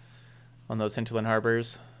End on those Hinterland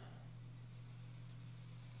Harbors.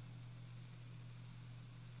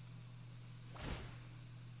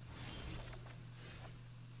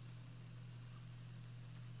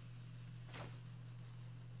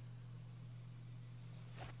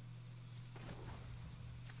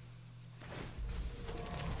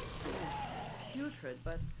 Putrid,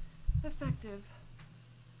 but effective.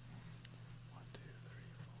 1, 2, 3, 4,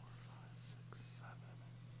 5, 6, 7.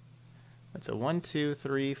 That's a 1, 2,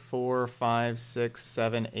 3, 4, 5, 6,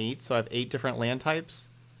 7, 8. So I have 8 different land types.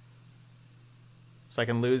 So I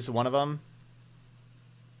can lose one of them.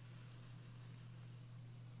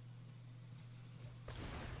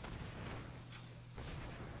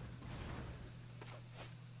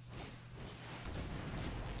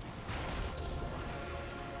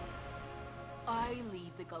 I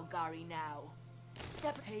lead the Golgari now.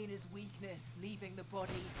 Step Pain is weakness, leaving the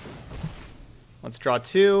body. Let's draw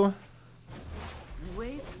 2.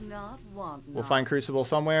 Waste not, want not. We'll find Crucible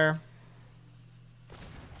somewhere.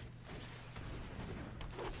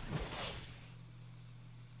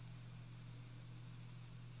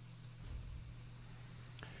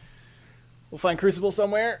 We'll find Crucible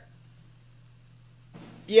somewhere.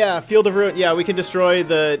 Yeah, Field of Ruin. Yeah, we can destroy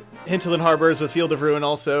the Hinterland Harbors with Field of Ruin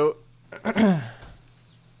also.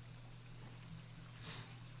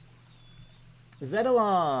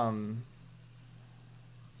 Zedalam.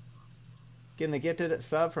 Getting the gifted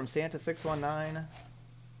sub from Santa619.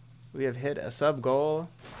 We have hit a sub goal.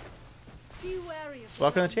 Be wary of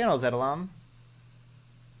Welcome to the channel, Zedalam.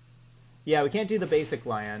 Yeah, we can't do the basic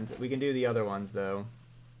land. We can do the other ones, though.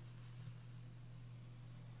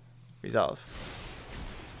 Resolve.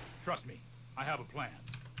 Trust me, I have a plan.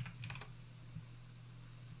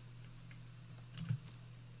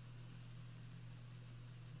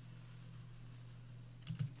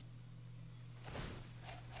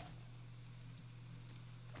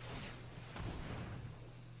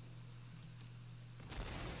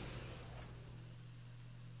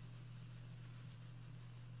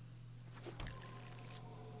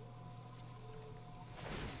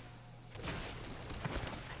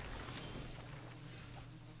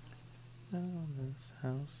 Oh, this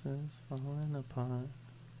house is falling apart.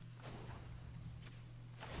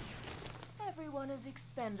 Everyone is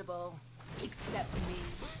expendable. Except me.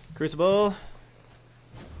 Crucible.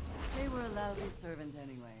 They were a lousy servant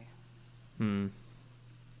anyway. Hmm.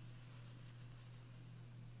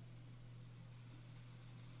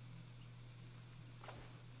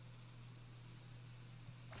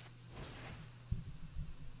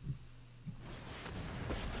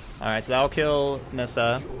 Alright, so that'll kill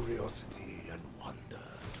Nissa. Curiosity and wonder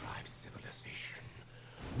drive civilization.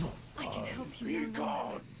 Not I can help you. be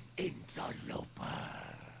gone, interloper.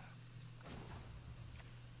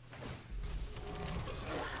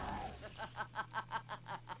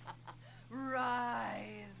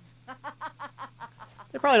 Rise.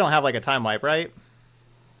 They probably don't have like a time wipe, right?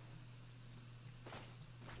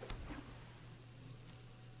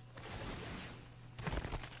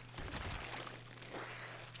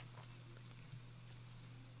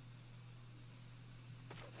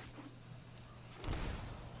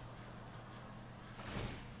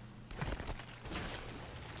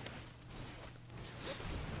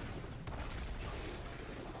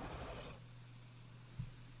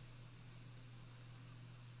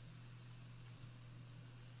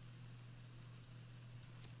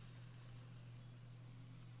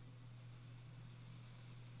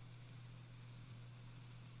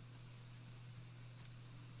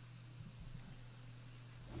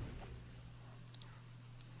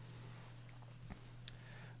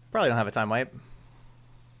 Probably don't have a time wipe.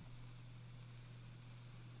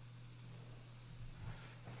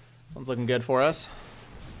 This one's looking good for us.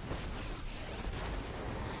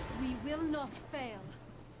 We will not fail.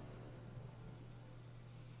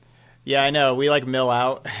 Yeah, I know. We like mill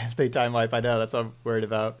out if they time wipe. I know. That's what I'm worried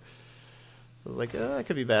about. I was like, that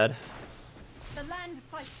could be bad. The land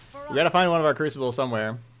fights for We gotta find one of our crucibles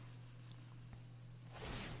somewhere.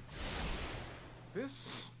 This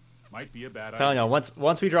might be a bad I'm telling idea. you,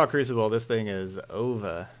 once we draw crucible, this thing is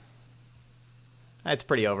over. It's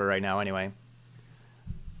pretty over right now, anyway.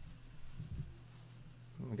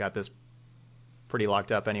 We got this pretty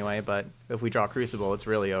locked up anyway, but if we draw crucible, it's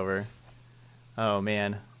really over. Oh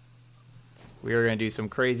man, we are gonna do some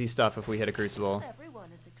crazy stuff if we hit a crucible. Everyone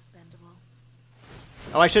is expendable.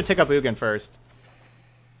 Oh, I should take up Ugin first.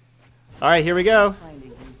 All right, here we go.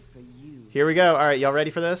 Finding use for you. Here we go. All right, y'all ready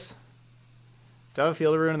for this? Do I have a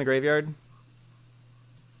Field of Ruin in the graveyard?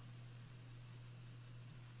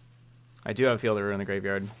 I do have a Field of Ruin in the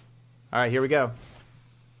graveyard. All right, here we go.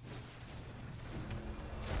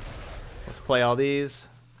 Let's play all these.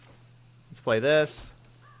 Let's play this.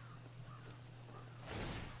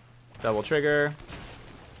 Double trigger.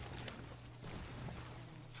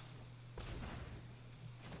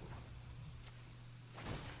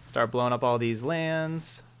 Start blowing up all these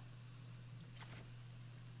lands.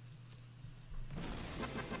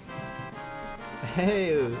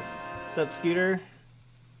 Hey, what's up, Scooter?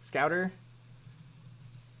 Scouter?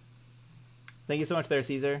 Thank you so much there,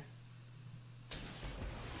 Caesar.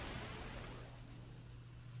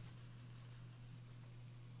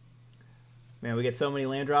 Man, we get so many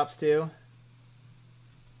land drops, too.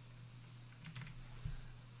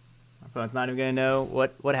 Our opponent's not even going to know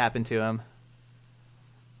what happened to him.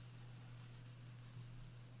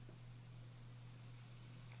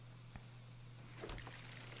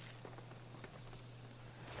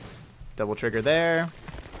 Double trigger there.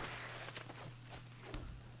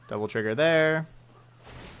 Double trigger there.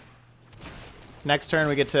 Next turn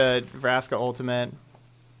we get to Vraska Ultimate.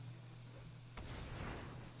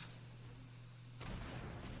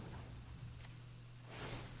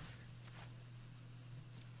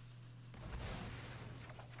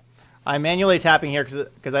 I'm manually tapping here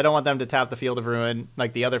because I don't want them to tap the Field of Ruin,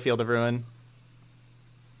 like the other Field of Ruin.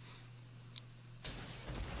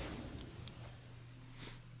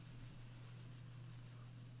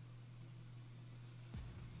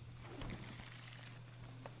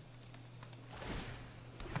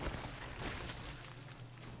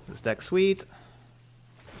 This deck's sweet.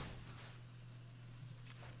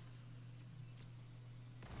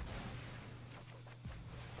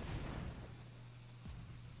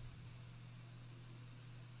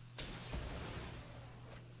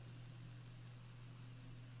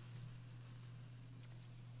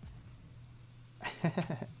 This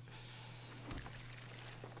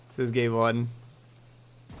is game 1.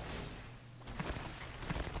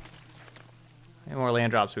 How many more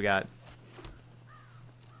land drops we got?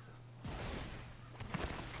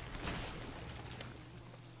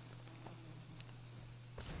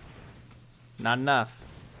 Not enough.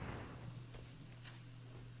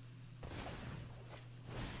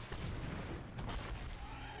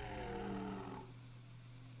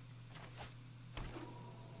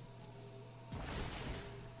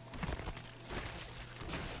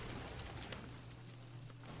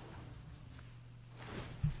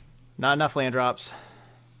 Not enough land drops.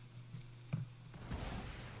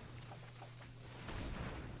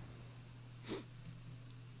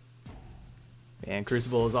 Man,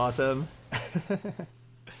 Crucible is awesome.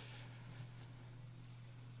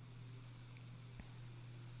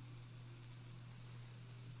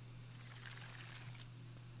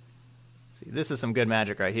 See, this is some good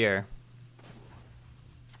magic right here.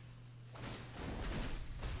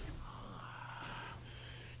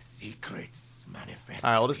 Secrets manifest.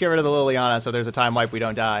 All right, we'll just get rid of the Liliana so there's a time wipe, we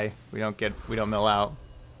don't die. We don't mill out.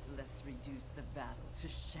 Let's reduce the battle to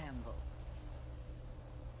shambles.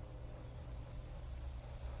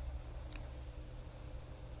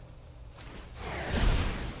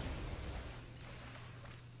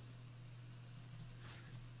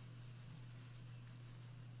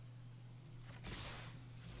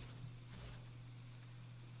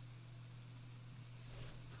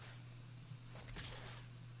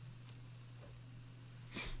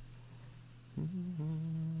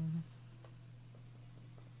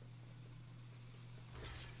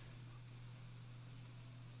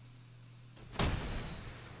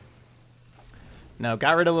 No,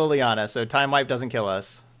 got rid of Liliana, so time wipe doesn't kill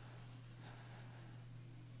us.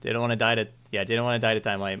 Didn't want to die to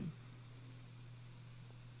time wipe.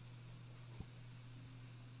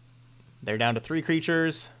 They're down to 3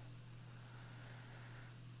 creatures.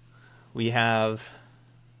 We have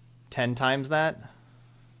 10 times that.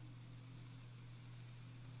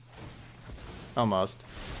 Almost.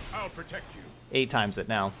 I'll protect you. 8 times it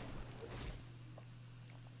now.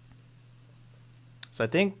 So I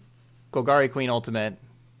think Golgari Queen Ultimate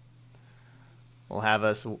will have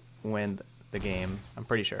us win the game. I'm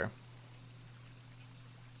pretty sure.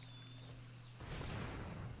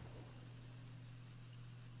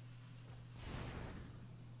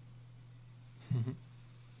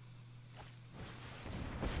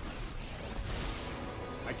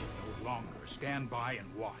 I can no longer stand by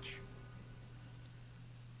and watch.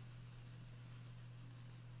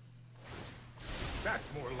 That's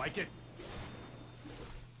more like it.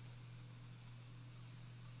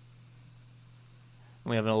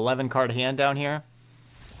 We have an 11 card hand down here.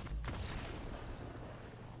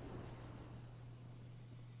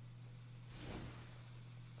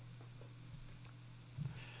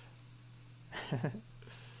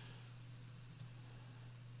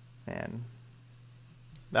 Man,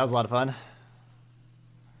 that was a lot of fun.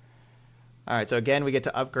 All right, so again, we get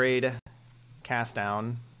to upgrade Cast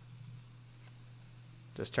Down.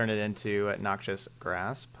 Just turn it into Noxious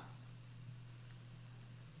Grasp.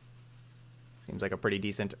 Seems like a pretty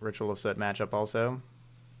decent Ritual of Soot matchup also.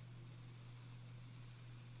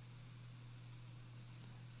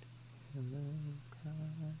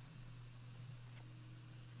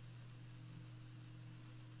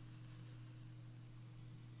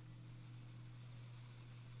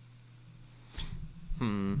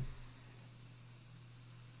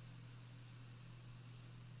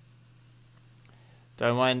 So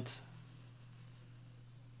I went...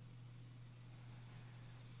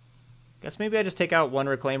 Guess maybe I just take out 1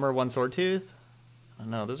 Reclaimer, 1 Swordtooth. I don't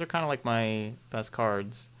know. Those are kind of like my best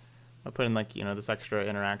cards. I'll put in, like, you know, this extra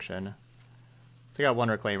interaction. Take out 1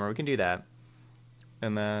 Reclaimer. We can do that.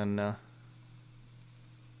 And then...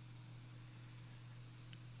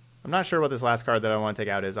 I'm not sure what this last card that I want to take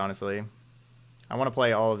out is, honestly. I want to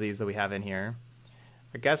play all of these that we have in here.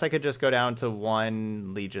 I guess I could just go down to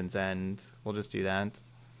 1 Legion's End. We'll just do that.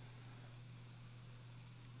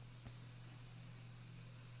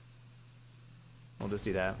 We'll just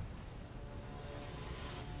do that.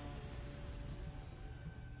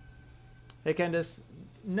 Hey, Candace.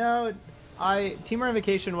 No, Team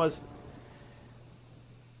Revocation was...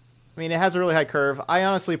 I mean, it has a really high curve. I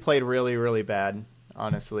honestly played really, really bad.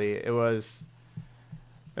 Honestly, it was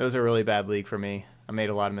a really bad league for me. I made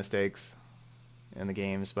a lot of mistakes in the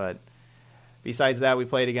games, but besides that, we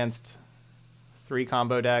played against 3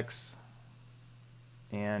 combo decks,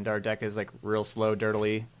 and our deck is like real slow,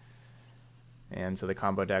 dirtily, and so the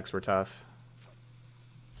combo decks were tough.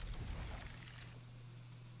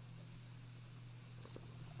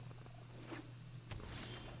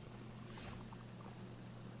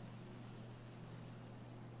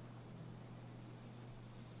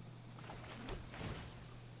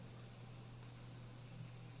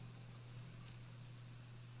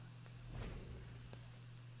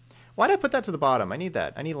 Why'd I put that to the bottom? I need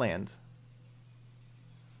that. I need land.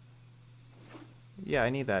 Yeah, I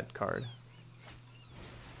need that card.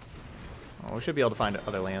 Oh, we should be able to find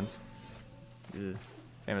other lands. Ugh.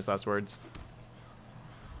 Famous last words.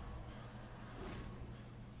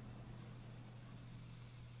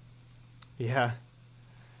 Yeah.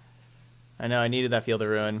 I know, I needed that Field of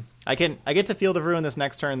Ruin. I get to Field of Ruin this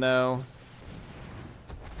next turn though.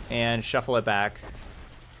 And shuffle it back.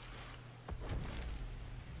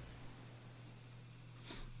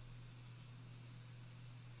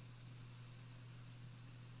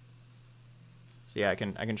 So yeah, I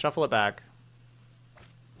can shuffle it back.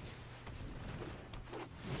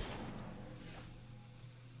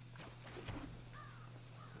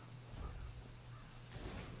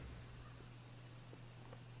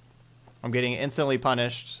 I'm getting instantly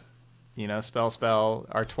punished. You know, spell,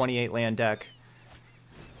 our 28 land deck.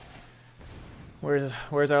 Where's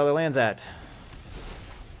our other lands at?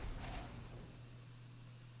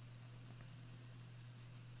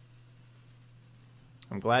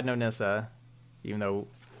 I'm glad no Nissa, even though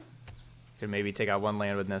could maybe take out one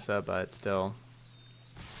land with Nissa, but still.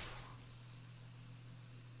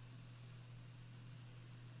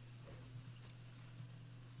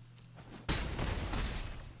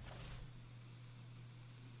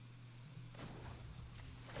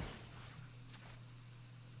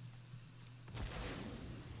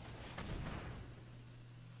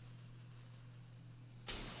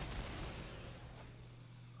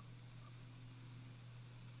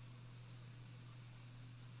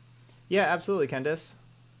 Yeah, absolutely, Candice.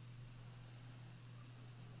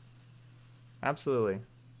 Absolutely.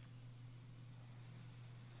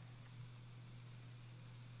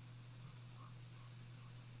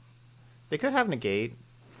 They could have negate,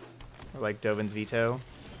 or like Dovin's veto.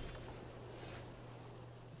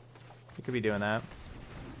 You could be doing that.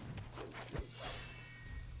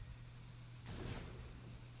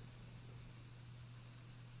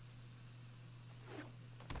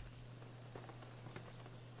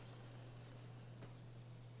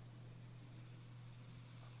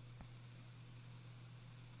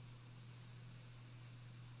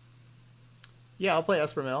 Yeah, I'll play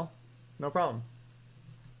Esper Mill. No problem.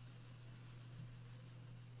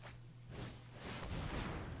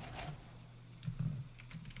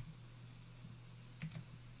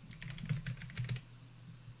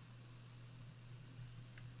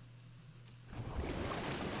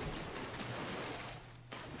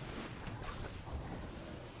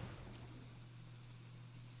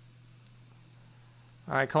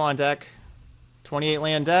 All right, come on, deck. 28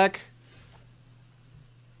 land deck.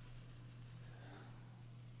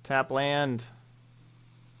 Tap land.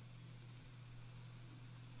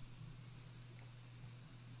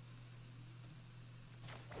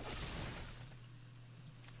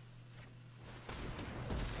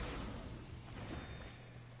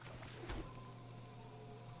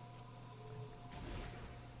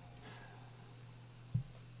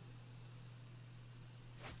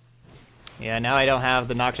 Yeah, now I don't have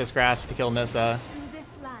the Noxious Grasp to kill Nissa. Through this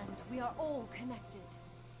land, we are all connected.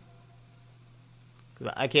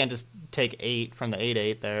 Because I can't just take 8 from the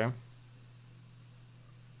 8/8 there.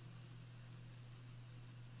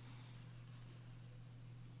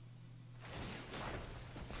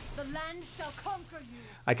 The land shall conquer you.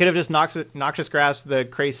 I could have just Noxious Grasp the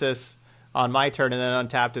Krasis on my turn and then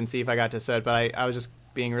untapped and see if I got to Soot, but I was just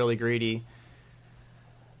being really greedy.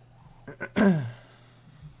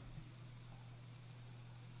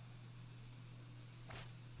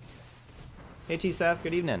 Hey T-Saf,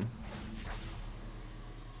 good evening.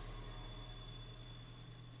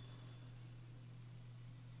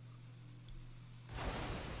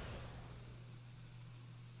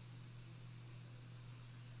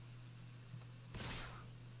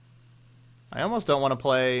 I almost don't want to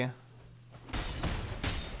play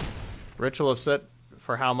Ritual of Soot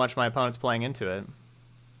for how much my opponent's playing into it.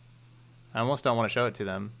 I almost don't want to show it to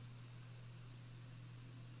them.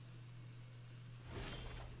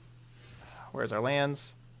 Where's our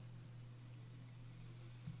lands?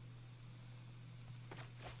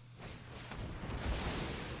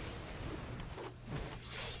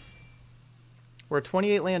 We're a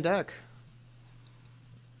 28 land deck.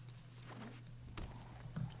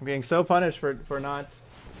 I'm getting so punished for not.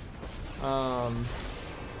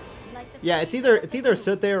 Yeah, it's either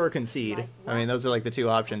sit there or concede. I mean, those are like the two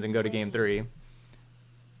options, and go to game 3.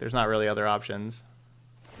 There's not really other options.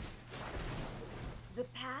 The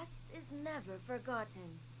past is never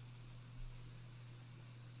forgotten.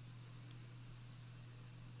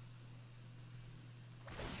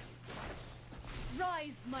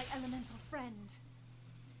 Rise, my elemental friend.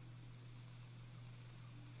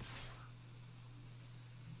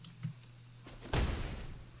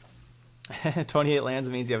 28 lands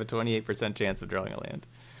means you have a 28% chance of drawing a land.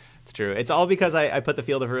 It's true. It's all because I put the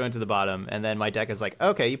Field of Ruin to the bottom, and then my deck is like,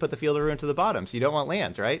 okay, you put the Field of Ruin to the bottom, so you don't want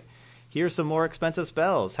lands, right? Here's some more expensive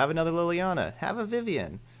spells. Have another Liliana. Have a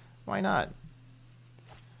Vivian. Why not?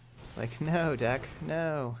 It's like, no, deck,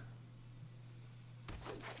 no.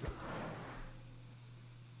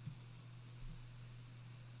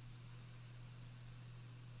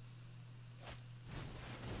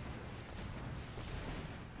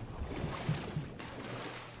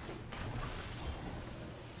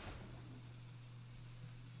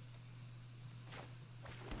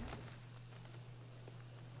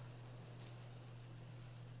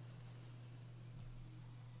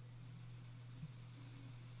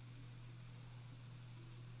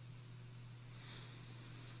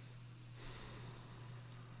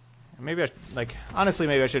 Maybe honestly,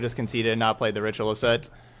 maybe I should just concede and not play the Ritual of Set.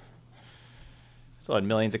 Still had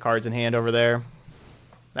millions of cards in hand over there.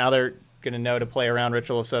 Now they're going to know to play around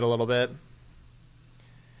Ritual of Set a little bit.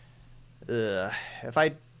 Ugh. If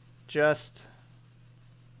I just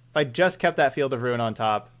kept that Field of Ruin on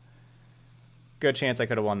top, good chance I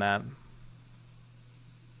could have won that.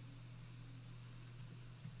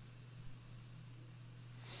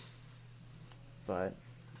 But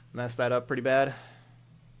messed that up pretty bad.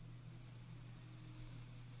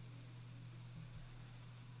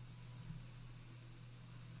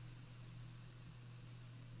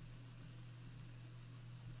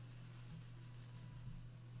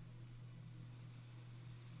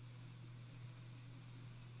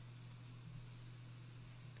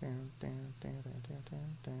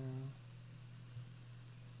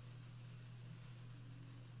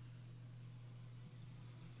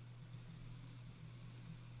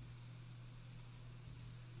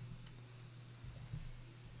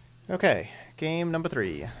 Okay, game number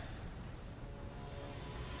 3.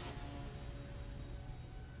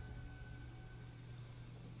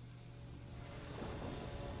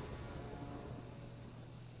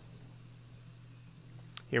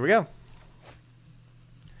 Here we go.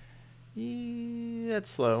 That's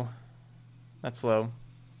slow. That's slow.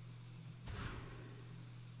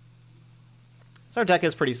 So our deck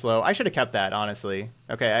is pretty slow. I should have kept that, honestly.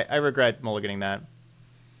 Okay, I regret mulliganing that.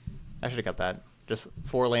 I should have kept that. Just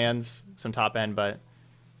 4 lands, some top end, but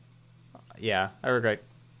yeah, I regret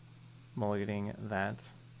mulliganing that.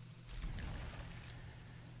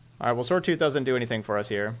 All right, well, Sword Tooth doesn't do anything for us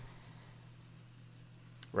here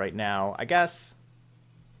right now. I guess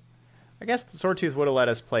the Sword Tooth would have let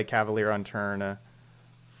us play Cavalier on turn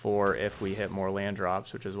for if we hit more land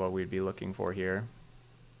drops, which is what we'd be looking for here.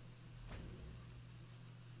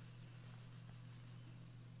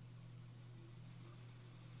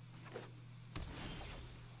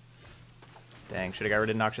 Dang, should have got rid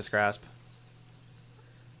of Noxious Grasp.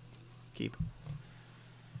 Keep.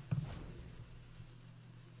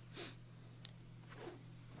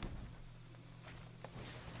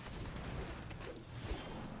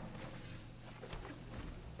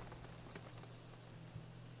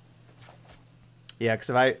 Yeah, because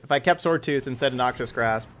if I kept Sword Tooth instead of Noxious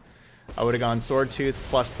Grasp, I would have gone Sword Tooth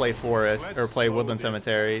plus play Forest, or play Woodland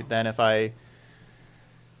Cemetery. Then if I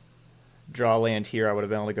draw land here, I would have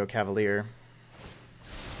been able to go Cavalier.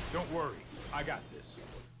 Don't worry, I got this.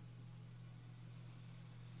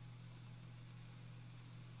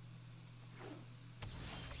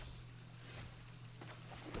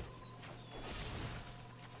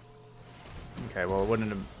 Okay, well,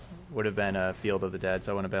 it would have been a Field of the Dead,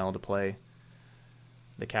 so I wouldn't have been able to play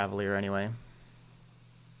the Cavalier anyway.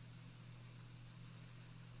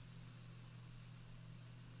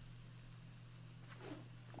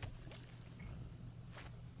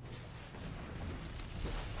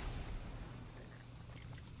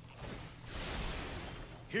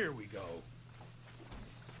 Here we go.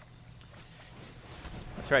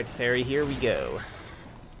 That's right, Fairy, here we go.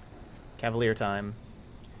 Cavalier time.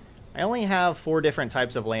 I only have 4 different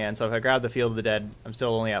types of land, so if I grab the Field of the Dead, I'm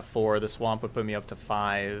still only at 4. The Swamp would put me up to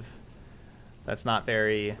 5. That's not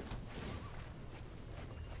very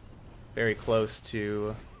close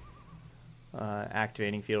to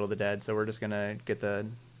activating Field of the Dead, so we're just going to get the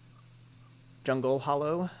Jungle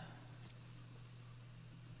Hollow.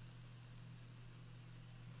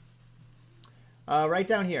 Right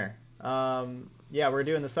down here. Yeah, we're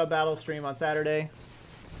doing the sub-battle stream on Saturday.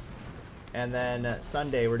 And then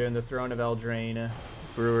Sunday, we're doing the Throne of Eldraine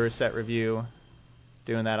Brewers set review.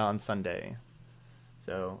 Doing that on Sunday.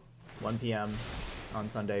 So, 1 p.m. on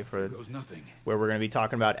Sunday for where we're going to be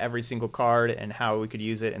talking about every single card and how we could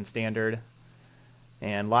use it in Standard.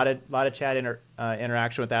 And a lot of chat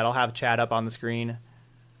interaction with that. I'll have chat up on the screen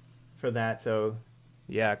for that. So,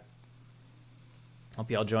 yeah. Hope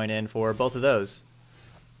y'all join in for both of those.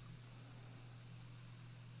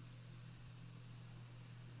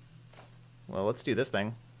 Well, let's do this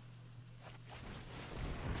thing.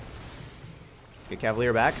 Get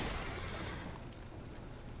Cavalier back.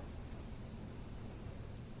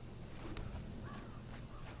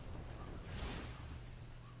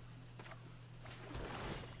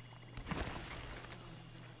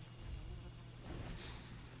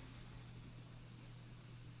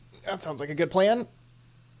 That sounds like a good plan.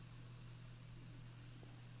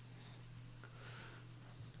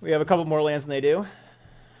 We have a couple more lands than they do.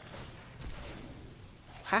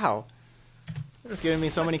 Wow. They're just giving me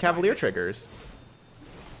so many Cavalier triggers.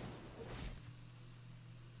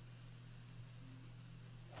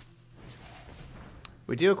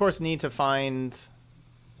 We do, of course, need to find...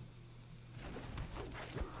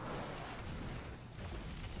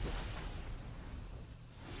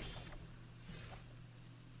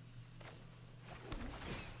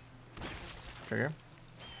 Trigger.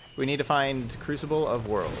 We need to find Crucible of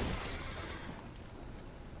Worlds.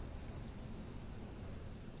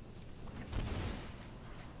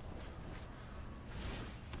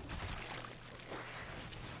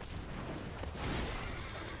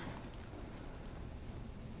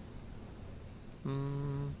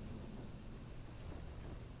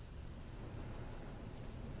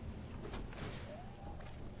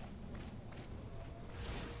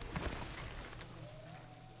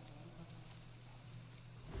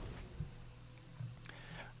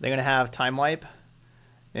 They're going to have Time Wipe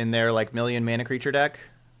in their like million mana creature deck.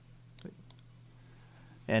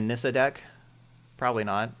 And Nissa deck. Probably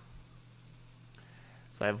not.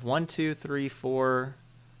 So I have 1, 2, 3, 4,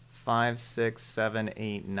 5, 6, 7,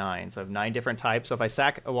 8, 9. So I have 9 different types. So if I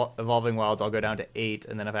sack Evolving Wilds, I'll go down to 8.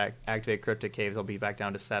 And then if I activate Cryptic Caves, I'll be back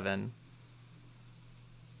down to 7.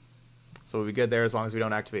 So we'll be good there as long as we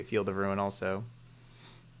don't activate Field of Ruin also.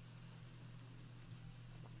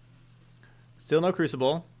 Still no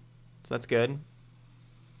Crucible. So that's good.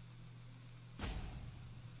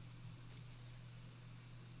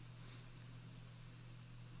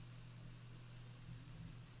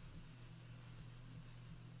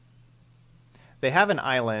 They have an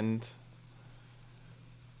island.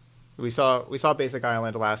 We saw basic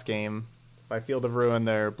island last game. By Field of Ruin,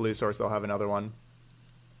 their blue source, they'll have another one.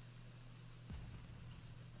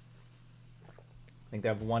 I think they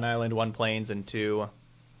have 1 island, 1 plains, and 2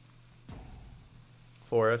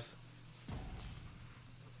 forests.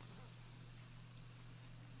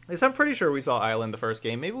 At least I'm pretty sure we saw island the first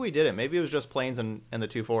game. Maybe we didn't. Maybe it was just plains and the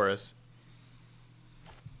 2 forests.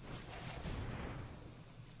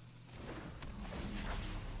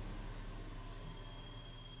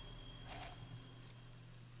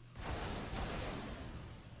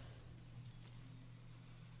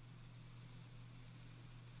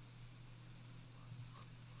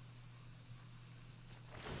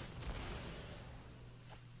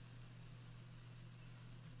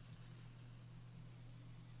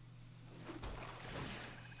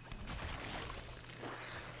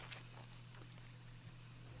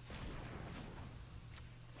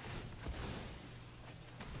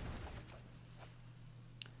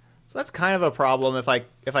 So that's kind of a problem if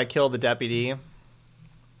I kill the deputy.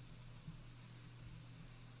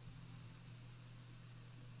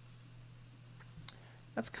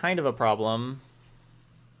 That's kind of a problem.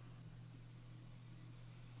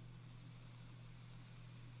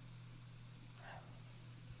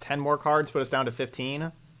 10 more cards put us down to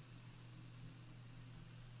 15.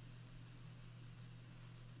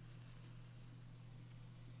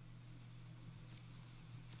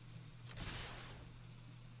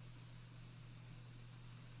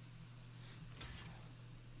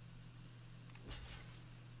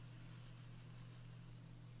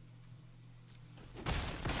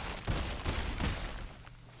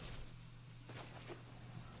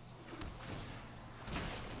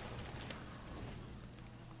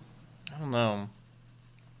 No.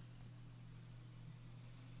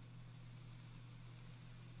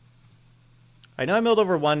 I know I milled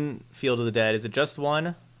over 1 Field of the Dead. Is it just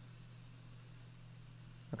 1?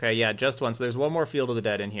 Okay, yeah, just 1. So there's 1 more Field of the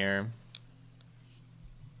Dead in here.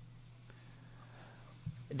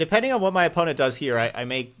 Depending on what my opponent does here, I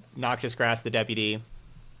may Noxious Grass the Deputy.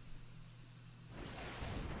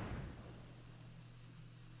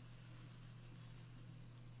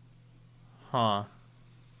 Huh.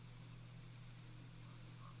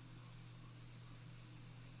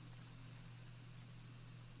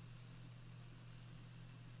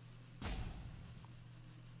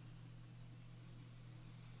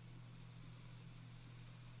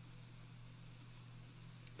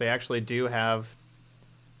 They actually do have...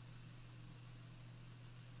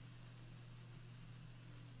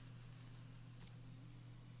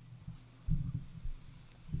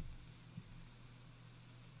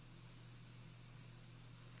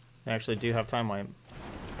 I actually do have time wipe.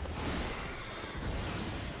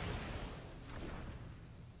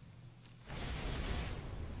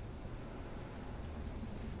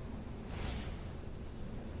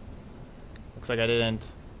 Looks like I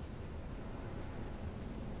didn't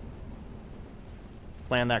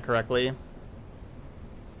plan that correctly.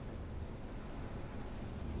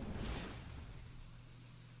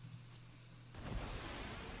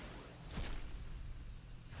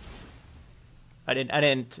 I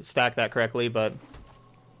didn't stack that correctly, but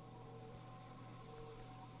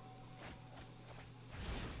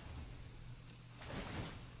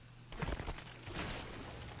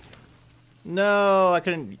no, I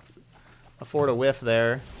couldn't afford a whiff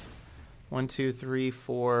there. 1, 2, 3,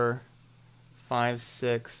 4, 5,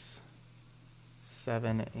 6,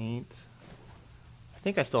 7, 8. I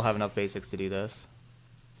think I still have enough basics to do this.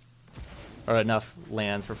 Or enough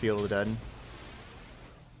lands for Field of the Dead.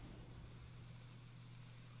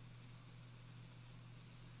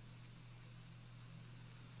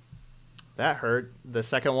 That hurt. The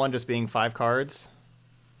second one just being 5 cards.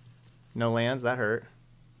 No lands, that hurt.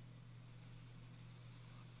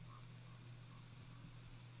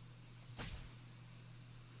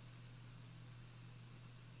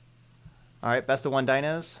 Alright, best of 1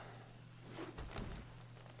 dinos.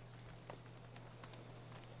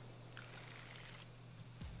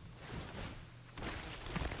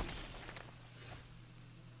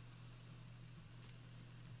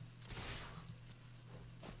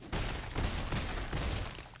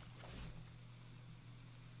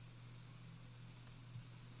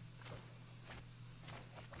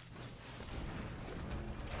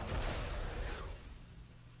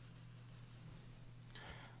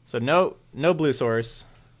 So no blue source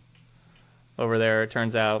over there, it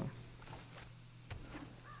turns out.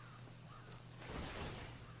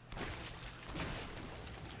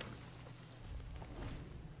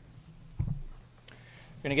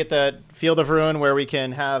 We're gonna get the Field of Ruin where we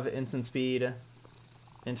can have instant speed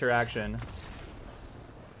interaction.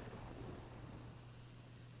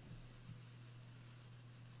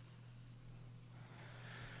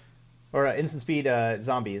 Or instant speed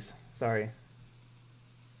zombies, sorry.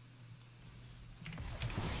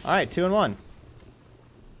 All right, 2 and 1.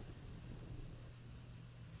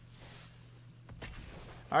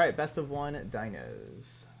 All right, best of 1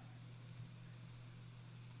 dinos.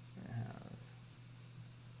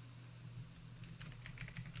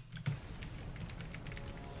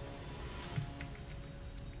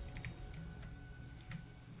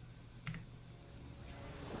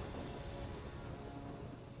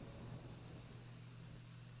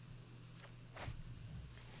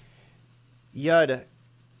 Yud,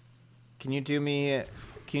 can you do me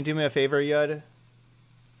a favor, Yud?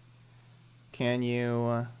 Can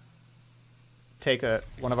you take a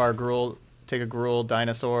Gruul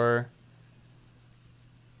dinosaur?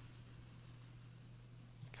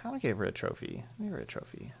 Kind of gave her a trophy. Give her a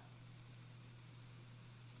trophy.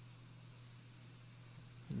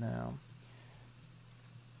 No.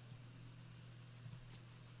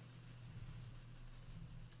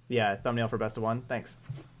 Yeah, thumbnail for best of 1. Thanks.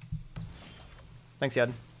 Thanks,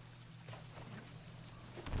 Yud.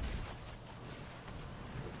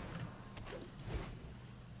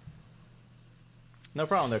 No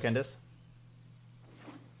problem, though, Candice. Is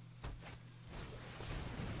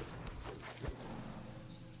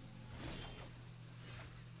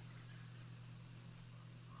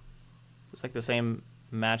this like the same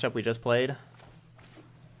matchup we just played?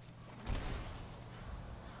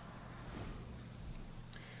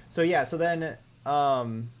 So yeah, so then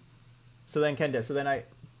Candice, so then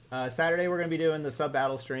Saturday we're gonna be doing the sub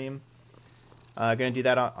battle stream. Gonna do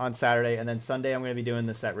that on Saturday, and then Sunday I'm gonna be doing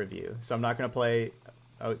the set review. So I'm not gonna play.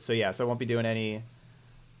 Oh, so yeah, so I won't be doing any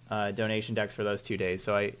donation decks for those 2 days.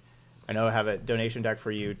 So I know I have a donation deck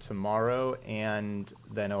for you tomorrow, and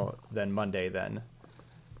then Monday then,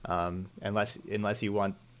 unless you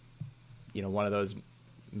want, one of those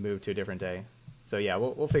moved to a different day. So yeah,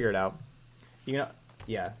 we'll figure it out.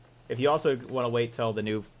 Yeah. If you also want to wait till the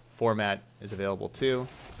new format is available too.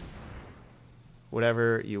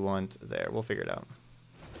 Whatever you want there. We'll figure it out.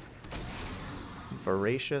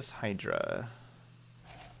 Voracious Hydra.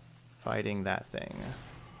 Fighting that thing.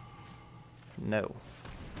 No.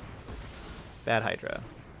 Bad Hydra.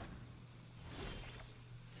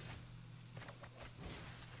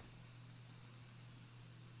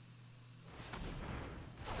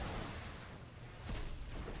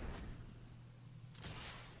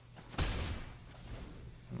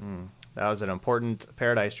 That was an important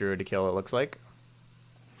Paradise Druid to kill, it looks like.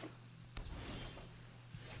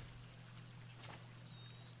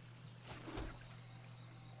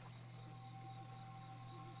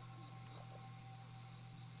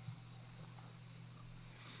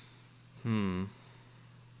 Hmm.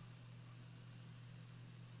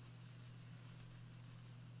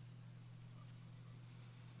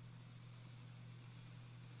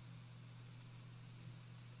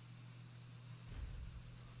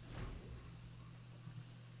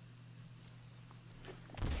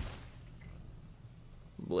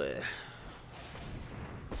 Bleh.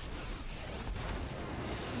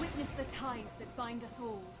 Witness the ties that bind us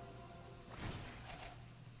all.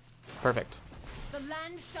 Perfect. The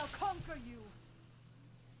land shall conquer you.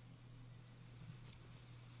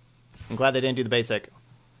 I'm glad they didn't do the basic.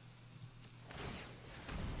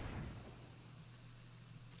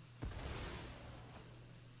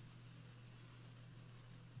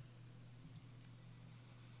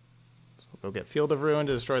 So we'll go get Field of Ruin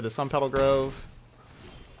to destroy the Sun Petal Grove.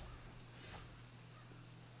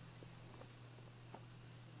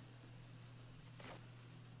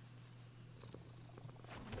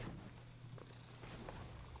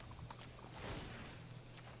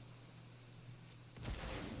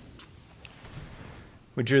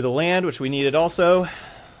 We drew the land, which we needed also,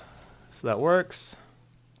 so that works.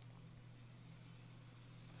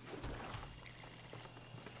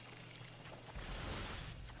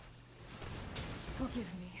 Forgive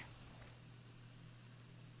me.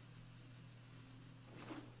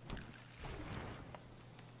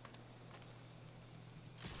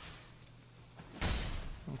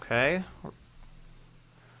 Okay.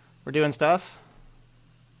 We're doing stuff.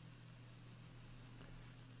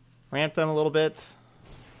 Ramp them a little bit.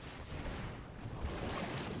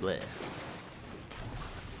 Bleh.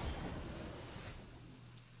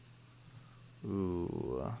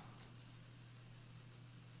 Ooh.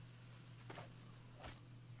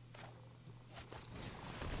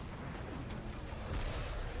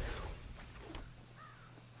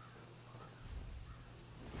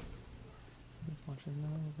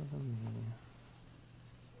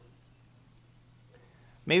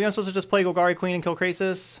 Maybe I'm supposed to just play Golgari Queen and kill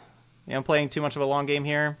Krasis. Yeah, I'm playing too much of a long game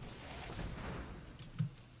here.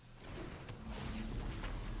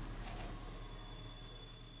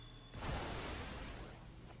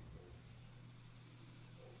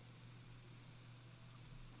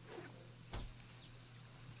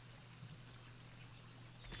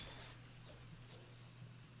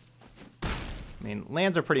 I mean,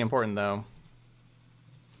 lands are pretty important, though.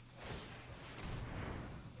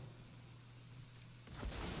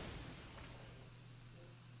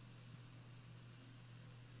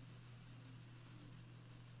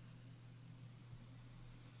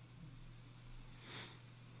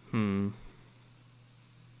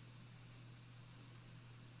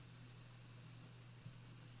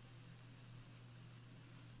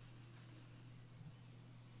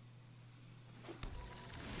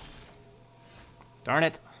 Darn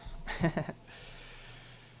it.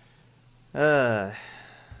 uh.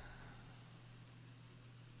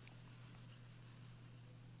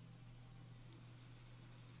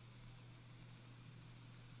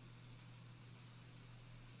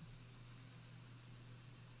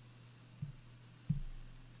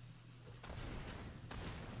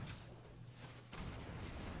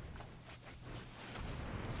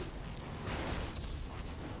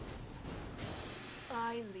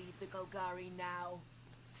 I lead the Golgari now.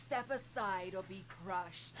 Step aside or be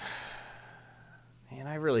crushed. Man,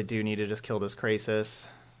 I really do need to just kill this Krasis.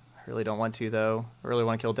 I really don't want to, though. I really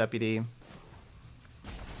want to kill Deputy.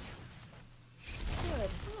 Good.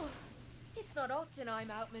 It's not often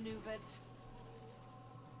I'm outmaneuvered.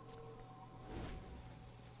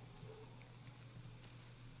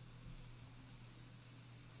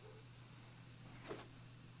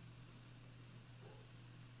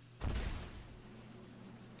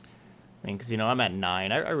 I mean, because, you know, I'm at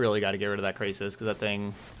 9. I really got to get rid of that Krasis, because that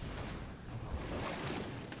thing...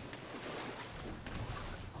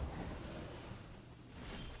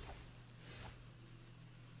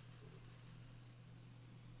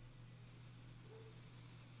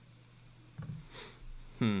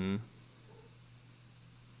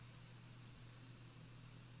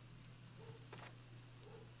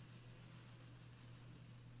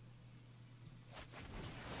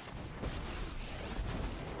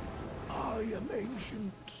 I am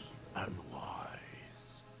ancient and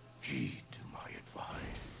wise. Heed to my advice.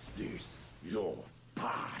 This, your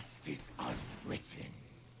past, is unwritten.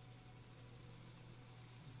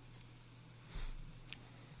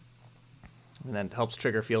 And that helps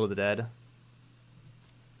trigger Field of the Dead. 2,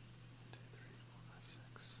 3, 4, 5,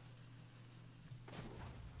 6.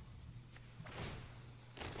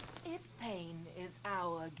 Its pain is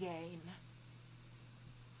our gain.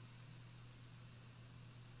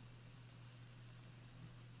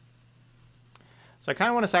 So I kind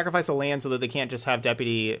of want to sacrifice a land so that they can't just have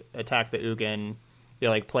Deputy attack the Ugin. They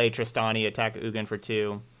like play Tristani, attack Ugin for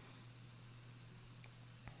 2.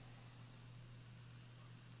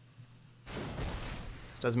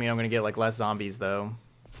 This doesn't mean I'm going to get like less zombies though.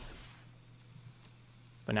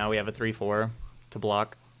 But now we have a 3/4 to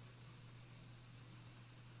block.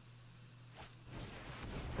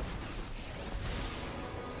 If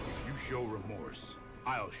you show remorse,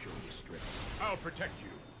 I'll show you strength. I'll protect you.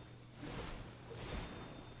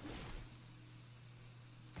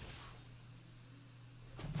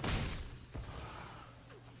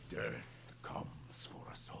 Death comes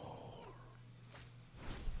for us all.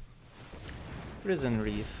 Prison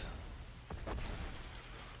Reef.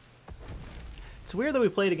 It's weird that we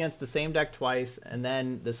played against the same deck twice and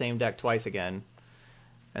then the same deck twice again.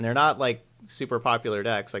 And they're not like super popular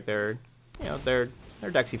decks. Like they're, you know, they're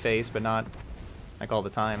decks you face, but not like all the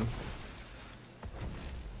time.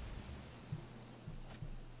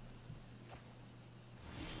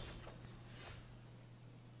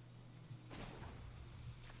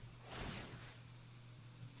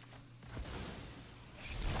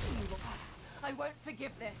 I won't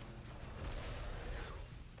forgive this.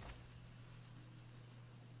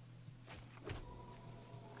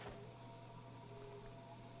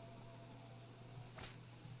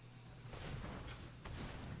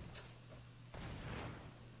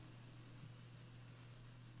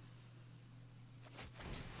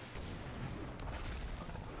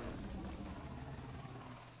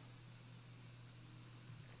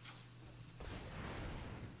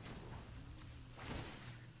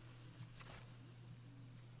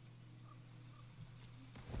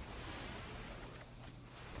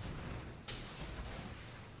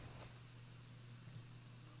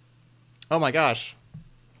 Oh my gosh.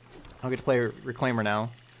 I'll get to play Reclaimer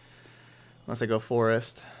now. Unless I go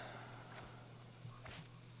Forest.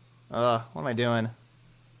 What am I doing?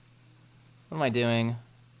 What am I doing?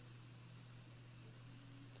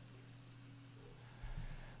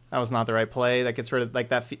 That was not the right play. That gets rid of, like,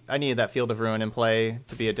 that. I needed that Field of Ruin in play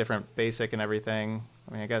to be a different basic and everything.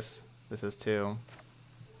 I mean, I guess this is too.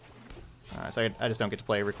 Alright, so I just don't get to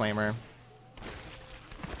play Reclaimer.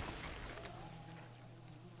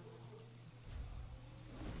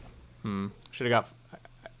 Should have got...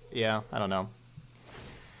 Yeah, I don't know.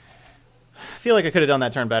 I feel like I could have done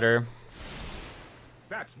that turn better.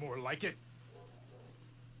 That's more like it.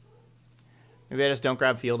 Maybe I just don't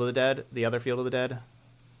grab Field of the Dead, the other Field of the Dead.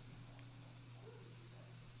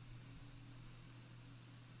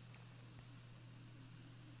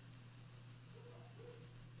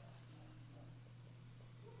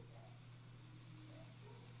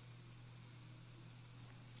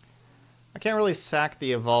 I can't really sack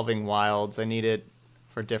the Evolving Wilds. I need it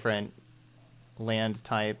for different land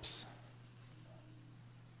types.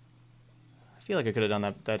 I feel like I could have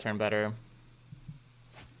done that turn better.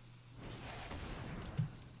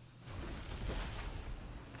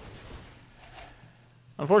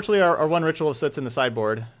 Unfortunately, our one ritual sits in the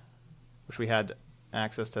sideboard. Wish we had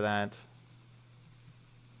access to that.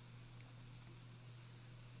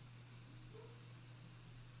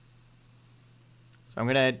 So I'm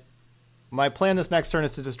gonna... My plan this next turn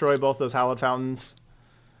is to destroy both those Hallowed Fountains.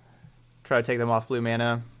 Try to take them off blue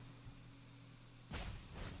mana.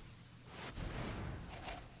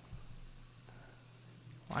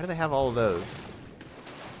 Why do they have all of those?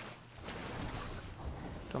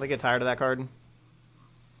 Don't they get tired of that card?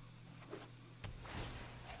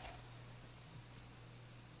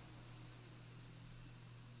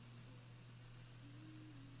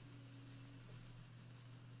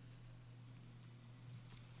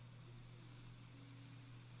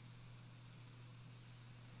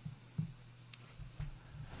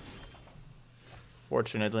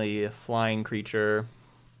 Fortunately, a flying creature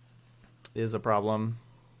is a problem.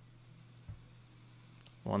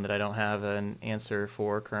 One that I don't have an answer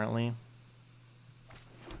for currently.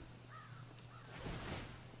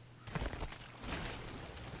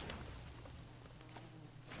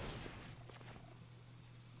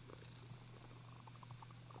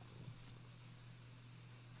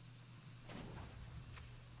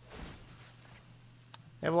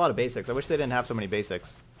 They have a lot of basics. I wish they didn't have so many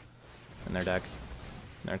basics in their deck.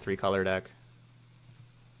 Their 3-color deck.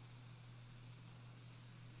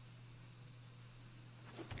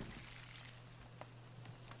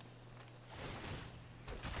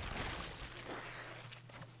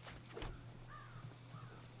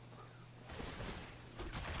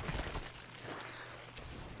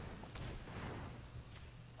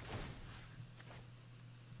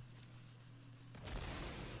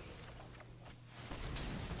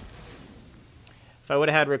 If I would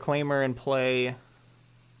have had Reclaimer in play...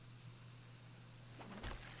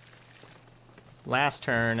 last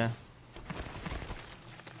turn,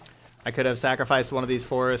 I could have sacrificed one of these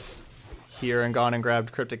forests here and gone and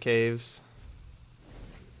grabbed Cryptic Caves.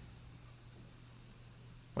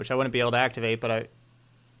 Which I wouldn't be able to activate, but I...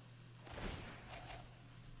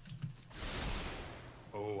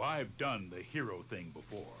 Oh, I've done the hero thing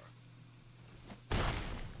before.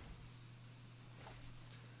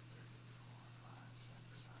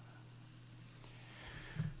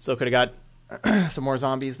 Still could have got some more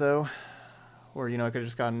zombies, though. Or, you know, I could have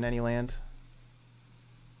just gotten any land.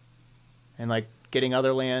 And, like, getting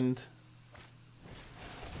other land...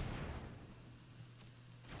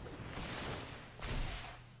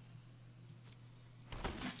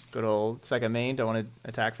 Good old second main. Don't want to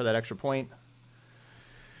attack for that extra point.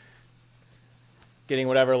 Getting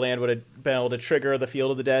whatever land would have been able to trigger the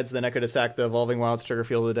Field of the Dead, so then I could have sacked the Evolving Wilds, trigger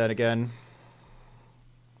Field of the Dead again.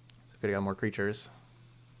 So could have got more creatures.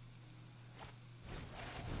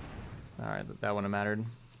 Alright, that wouldn't have mattered.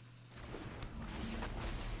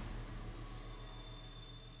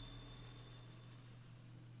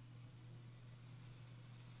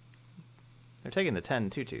 They're taking the 10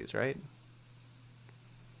 2/2s, right?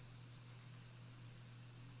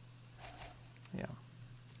 Yeah.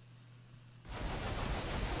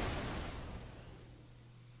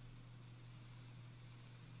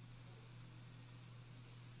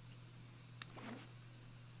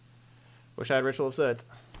 Wish I had Ritual of Soot.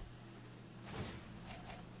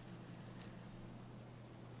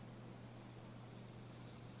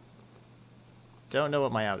 Don't know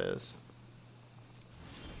what my out is.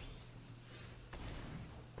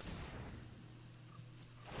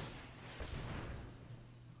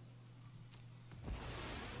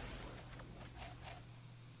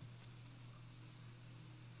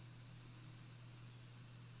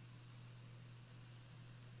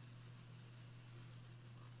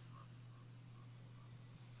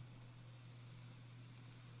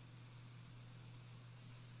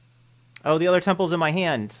 Oh, the other temple's in my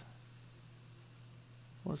hand.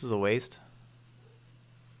 Well, this is a waste.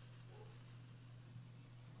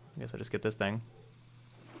 I guess I just get this thing.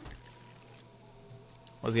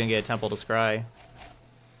 I was gonna get a temple to scry.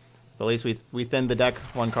 But at least we thinned the deck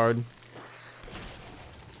one card.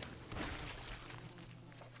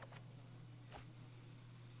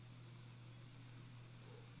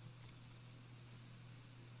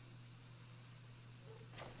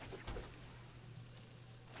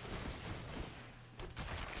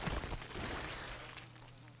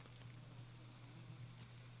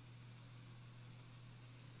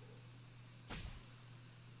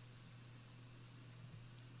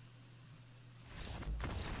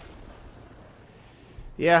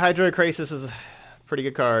 Yeah, Hydroid Krasis is a pretty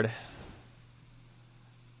good card.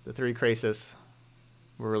 The 3 Krasis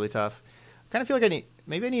were really tough. I kind of feel like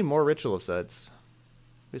maybe I need more Ritual of Soots.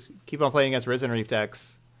 Just keep on playing against Risen Reef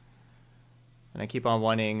decks. And I keep on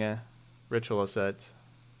wanting Ritual of Soot.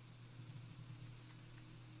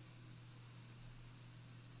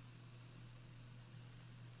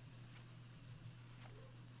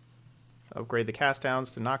 Upgrade the cast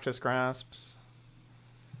downs to Noxious Grasps.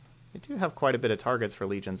 They do have quite a bit of targets for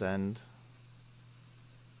Legion's End.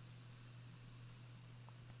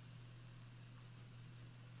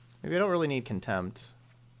 Maybe I don't really need Contempt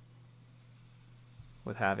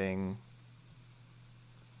with having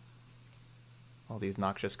all these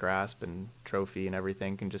Noxious Grasp and Trophy and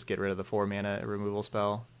everything. Can just get rid of the 4 mana removal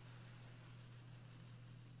spell.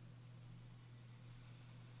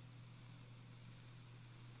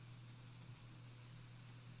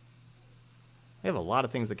 They have a lot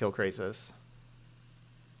of things that kill Krasis.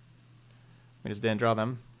 We just didn't draw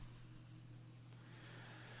them.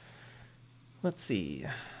 Let's see.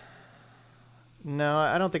 No,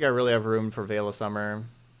 I don't think I really have room for Veil of Summer.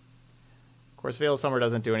 Of course, Veil of Summer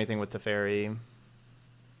doesn't do anything with Teferi.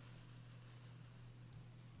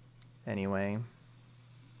 Anyway.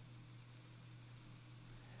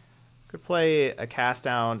 Could play a cast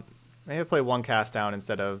down. Maybe I play 1 cast down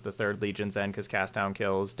instead of the 3rd Legion's End, because cast down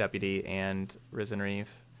kills Deputy and Risen Reef.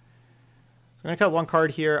 So I'm going to cut 1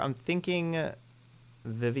 card here. I'm thinking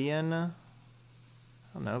Vivian. I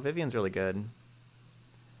don't know. Vivian's really good.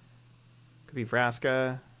 Could be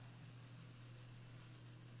Vraska.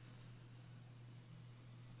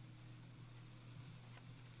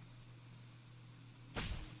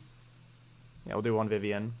 Yeah, we'll do 1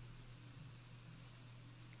 Vivian.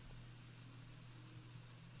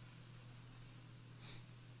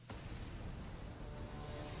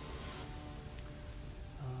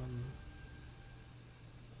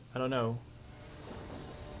 I don't know.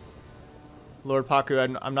 Lord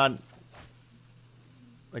Paku, I'm not...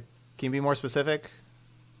 Like, can you be more specific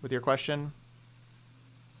with your question?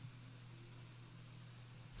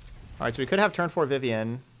 Alright, so we could have turn 4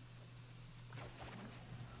 Vivian.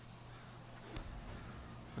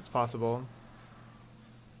 That's possible.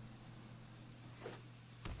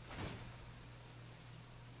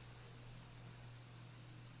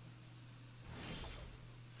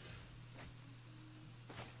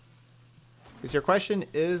 Is your question,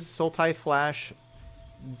 is Sultai Flash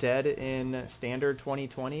dead in standard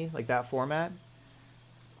 2020, like that format?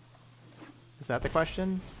 Is that the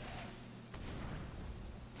question?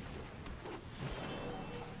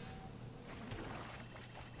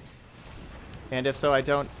 And if so, I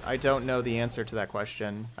don't know the answer to that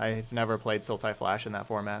question. I've never played Sultai Flash in that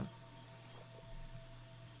format.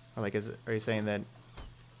 Or like, are you saying that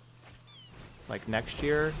like next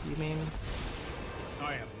year, you mean?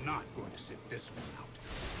 I am not going to sit this one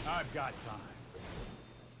out. I've got time.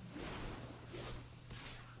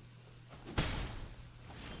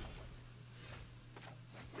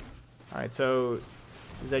 Alright, so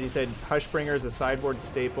you said Hushbringer is a sideboard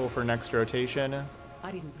staple for next rotation.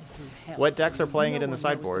 I didn't live through hell. What decks are playing it in the No one knows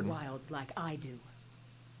sideboard? the wilds like I do.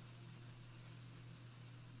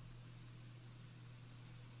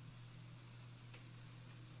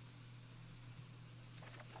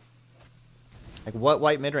 Like, what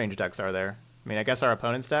white mid-range decks are there? I mean, I guess our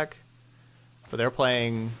opponent's deck, but they're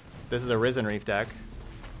playing... This is a Risen Reef deck.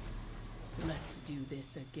 Let's do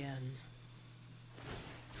this again.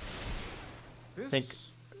 This think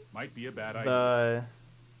might be a bad idea. The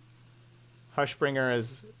Hushbringer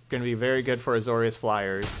is going to be very good for Azorius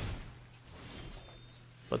Flyers.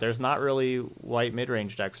 But there's not really white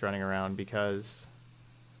mid-range decks running around because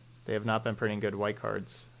they have not been printing good white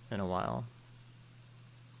cards in a while.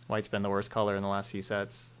 White's been the worst color in the last few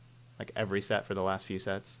sets. Like every set for the last few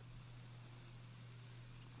sets.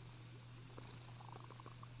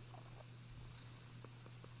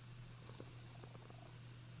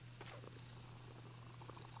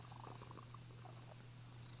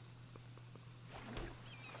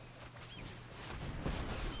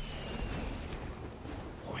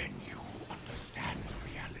 When you understand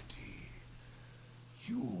reality,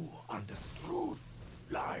 you understand truth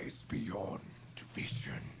lies beyond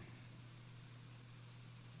vision.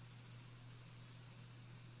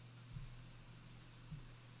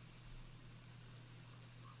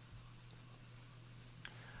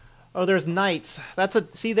 Oh, there's Knights. That's a...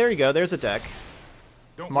 See, there you go. There's a deck.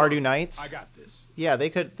 Don't Mardu worry, Knights. I got this. Yeah, they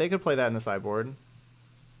could play that in the sideboard.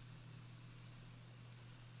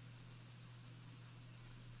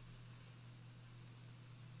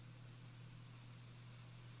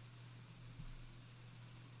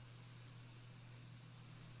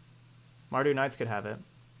 Mardu Knights could have it.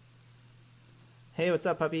 Hey, what's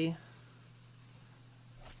up, puppy?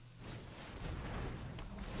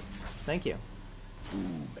 Thank you. Too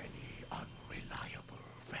many unreliable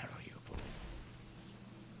variables.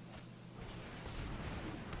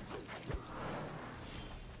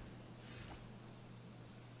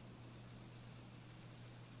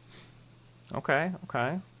 Okay,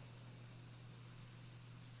 okay.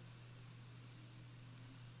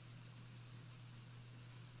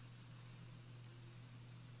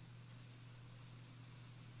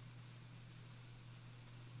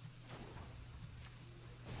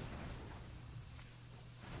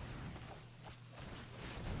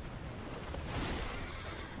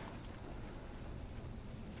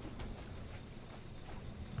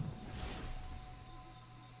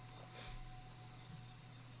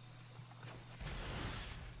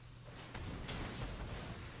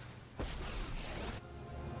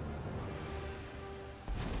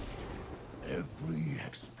 Every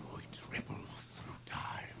exploit ripples through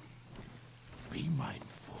time. Be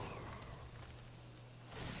mindful.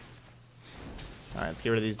 All right, let's get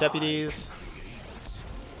rid of these deputies.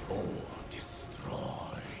 Create or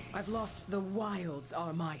destroy. I've lost the wilds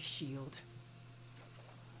are my shield.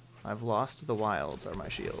 I've lost the wilds are my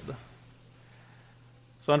shield.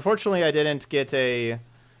 So unfortunately, I didn't get a...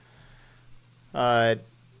 we'll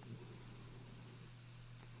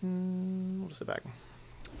sit back.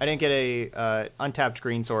 I didn't get a untapped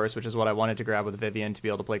green source, which is what I wanted to grab with Vivian to be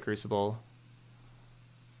able to play Crucible.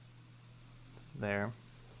 There.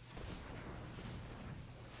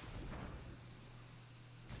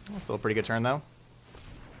 Still a pretty good turn, though.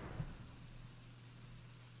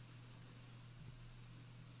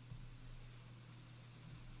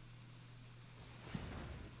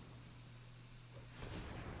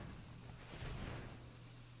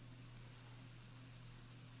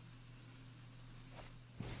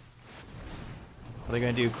 Are they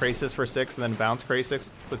going to do Krasis for 6 and then bounce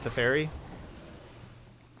Krasis with Teferi?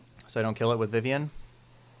 So I don't kill it with Vivian?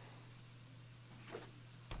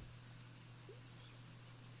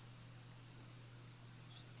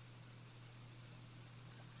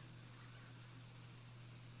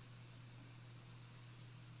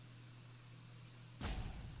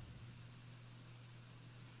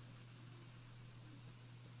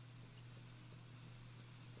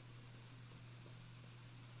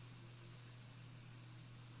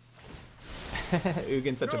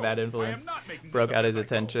 Ugin, such a No, bad I am influence, not making this broke up out as his I go.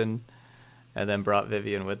 attention, and then brought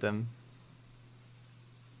Vivian with him.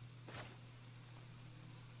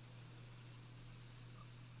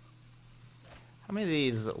 How many of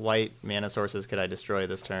these white mana sources could I destroy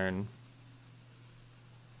this turn?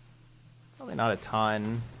 Probably not a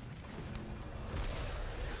ton.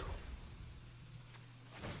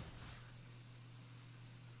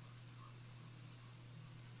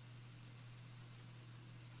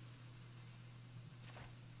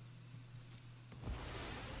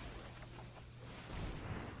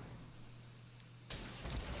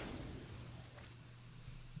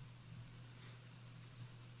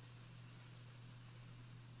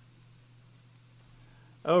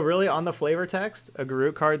 Oh, really? On the flavor text, a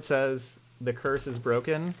Garut card says the curse is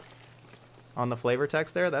broken. On the flavor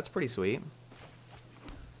text there, that's pretty sweet.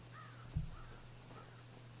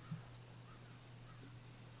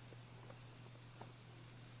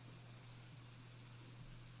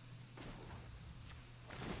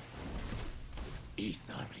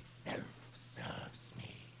 Ether itself serves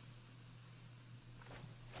me.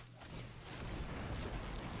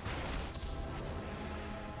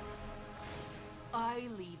 I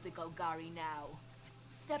lead the Golgari now.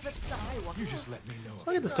 Step aside while You just let me know.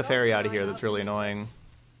 Look at this Teferi out of here that's really annoying.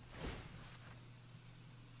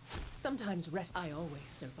 Sometimes rest. I always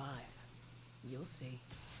survive. You'll see.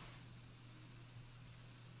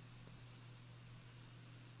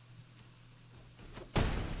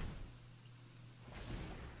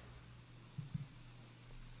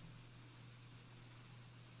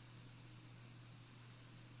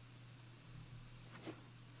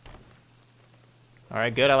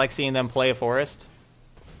 Alright, good. I like seeing them play a forest.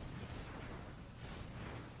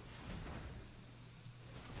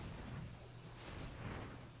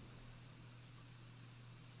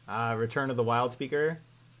 Return of the Wild Speaker.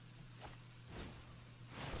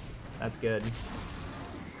 That's good.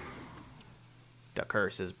 The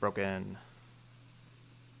curse is broken.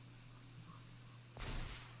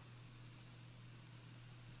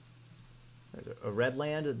 There's a red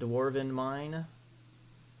land, a Dwarven Mine.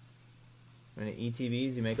 And at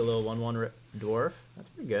ETBs, you make a little 1/1 dwarf. That's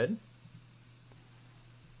pretty good.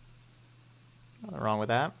 Nothing wrong with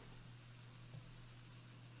that.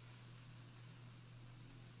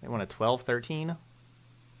 They want a 12/13.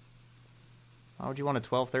 Why would you want a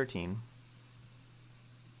 12/13?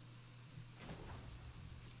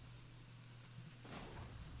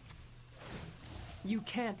 You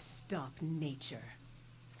can't stop nature.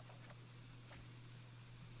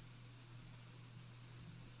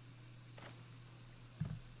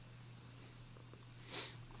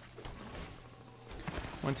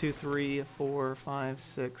 One, two, three, 4, 5,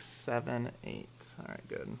 6, 7, 8. All right,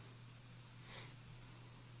 good.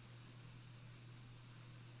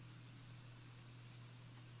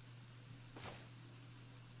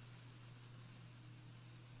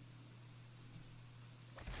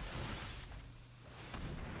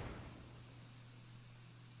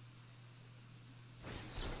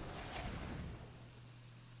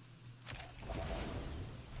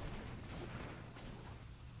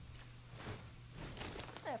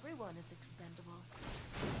 everyone is expendable.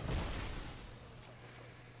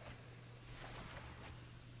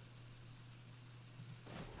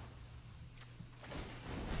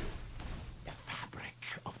 The fabric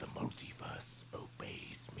of the multiverse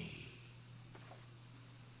obeys me.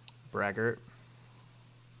 Braggart.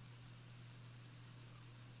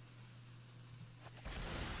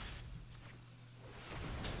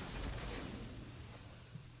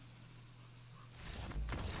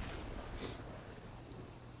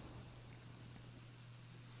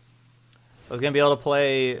 I was going to be able to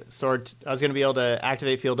play Sword... I was going to be able to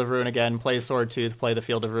activate Field of Ruin again, play Sword Tooth, play the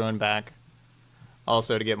Field of Ruin back.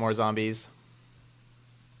 Also to get more zombies.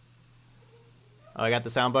 Oh, I got the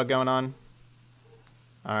sound bug going on?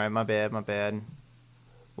 Alright, my bad, my bad.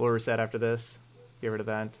 We'll reset after this. Get rid of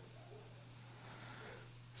that.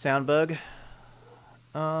 Sound bug. If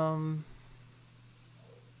I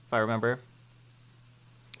remember.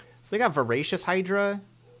 So they got Voracious Hydra.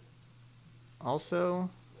 Also...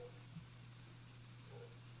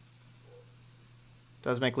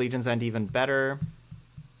 does make Legion's End even better.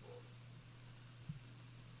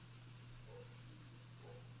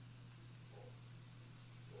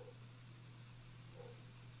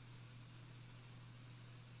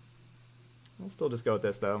 We'll still just go with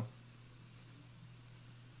this, though.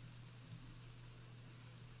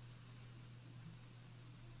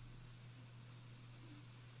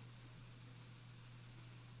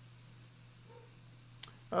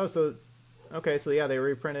 Oh, so... okay, so yeah, they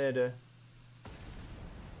reprinted...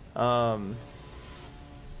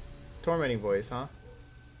 Tormenting Voice, huh?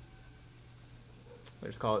 They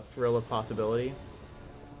just call it Thrill of Possibility.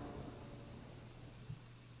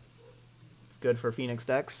 It's good for Phoenix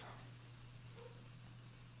decks.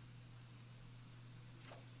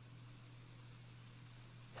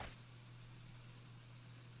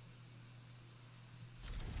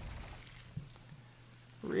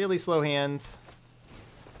 Really slow hand.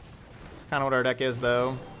 It's kind of what our deck is,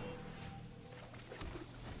 though.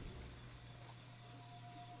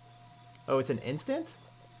 Oh, it's an instant?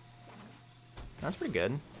 That's pretty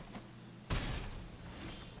good.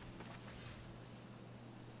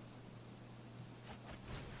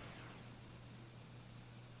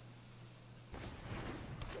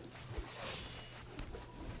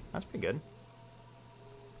 That's pretty good.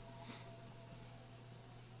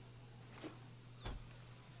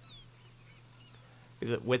 Is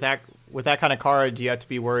it with that kind of card, do you have to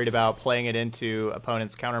be worried about playing it into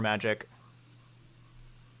opponent's counter magic?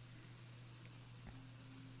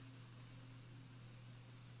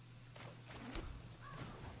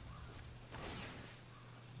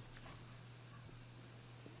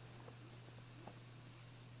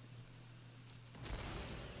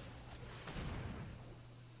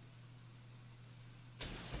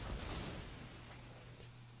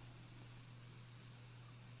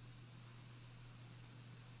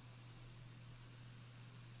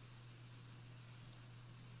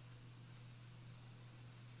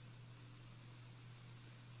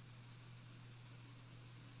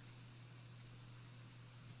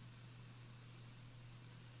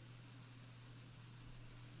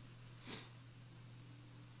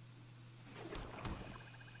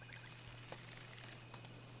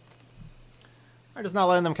 Alright, just not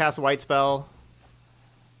letting them cast a white spell.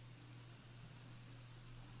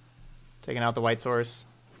 Taking out the white source.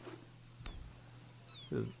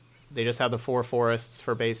 They just have the 4 forests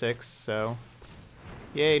for basics, so...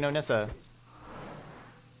 Yay, no Nissa.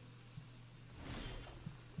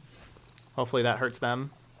 Hopefully that hurts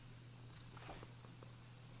them.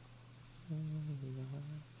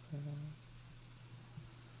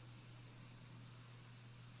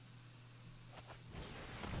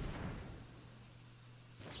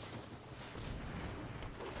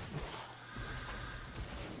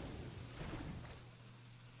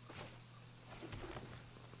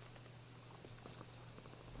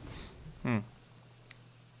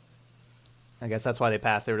 I guess that's why they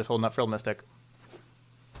passed. They were just holding up Frill Mystic.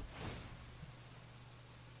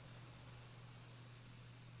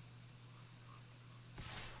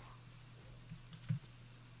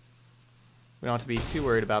 We don't have to be too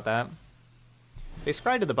worried about that. They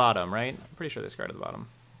scry to the bottom, right? I'm pretty sure they scry to the bottom.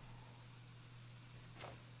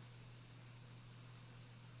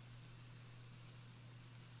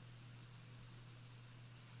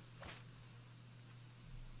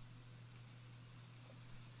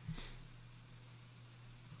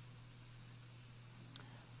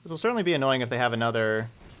 This will certainly be annoying if they have another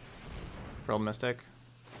Frill Mystic.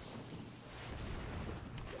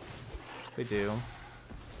 They do.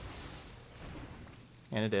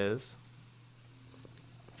 And it is.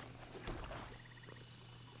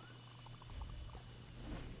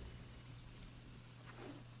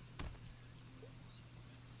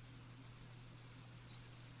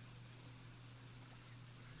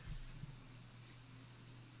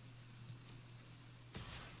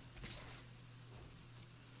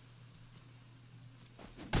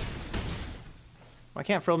 Why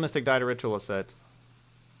can't Frill Mystic die to Ritual of Soot?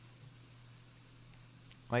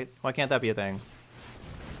 Why can't that be a thing?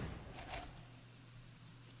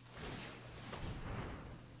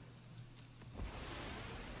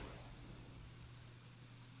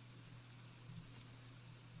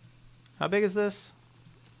 How big is this?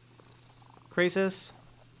 Krasis?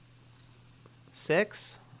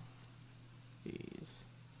 6? Jeez.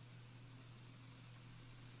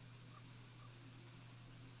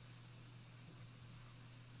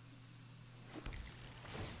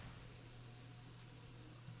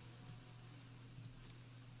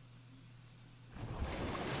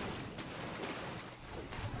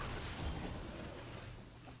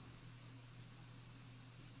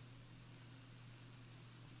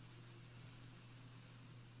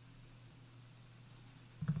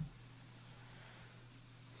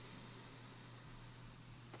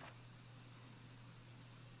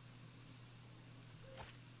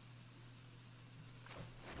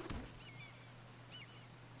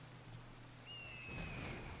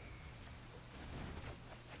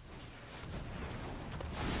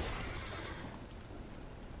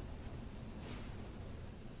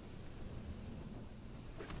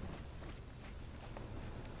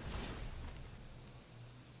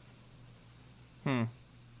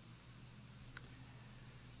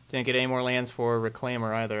 Didn't get any more lands for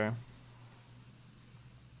Reclaimer either.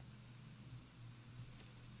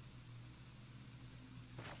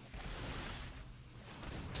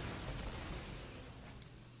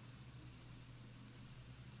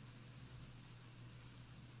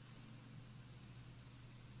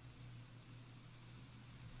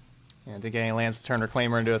 And didn't get any lands to turn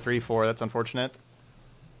Reclaimer into a 3/4. That's unfortunate.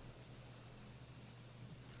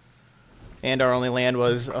 And our only land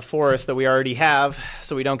was a forest that we already have,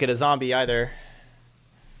 so we don't get a zombie either.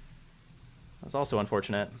 That's also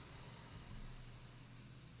unfortunate.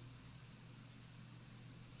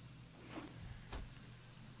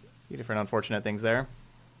 A few different unfortunate things there.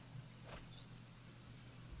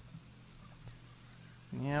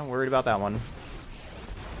 Yeah, worried about that one.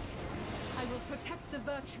 I will protect the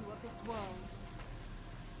virtue of this world.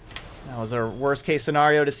 That was our worst case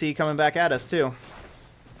scenario to see coming back at us, too.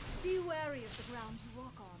 Be wary of the ground you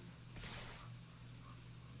walk on.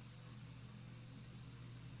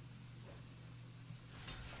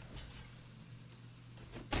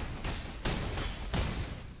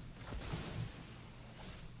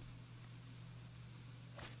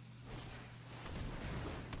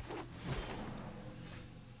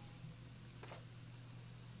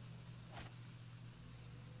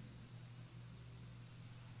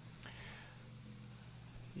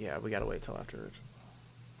 Yeah, we gotta wait till after.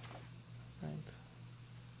 Right.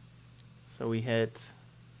 So we hit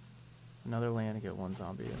another land to get one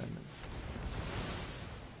zombie. And then...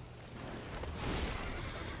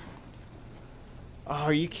 Oh,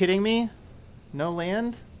 are you kidding me? No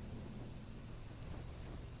land?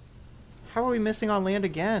 How are we missing on land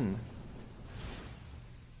again?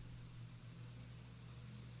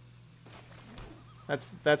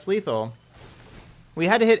 That's lethal. We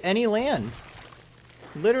had to hit any land.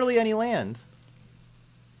 Literally any land.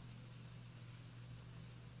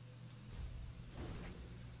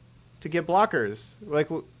 To get blockers. Like,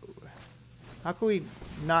 how could we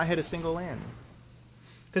not hit a single land?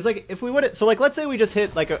 Because, like, if we would have... So, like, let's say we just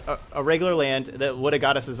hit, like, a regular land that would have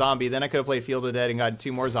got us a zombie. Then I could have played Field of Dead and got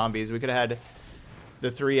 2 more zombies. We could have had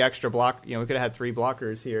the 3 extra block... You know, we could have had 3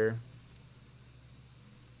 blockers here.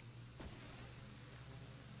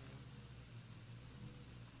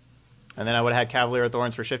 And then I would have had Cavalier of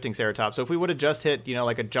Thorns for Shifting Ceratop. So if we would have just hit, you know,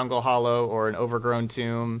 like a Jungle Hollow or an Overgrown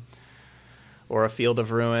Tomb or a Field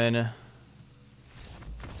of Ruin.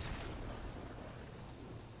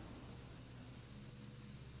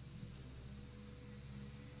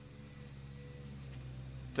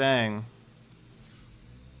 Dang.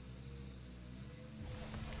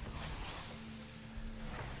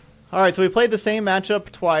 Alright, so we played the same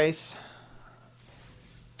matchup twice.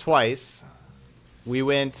 We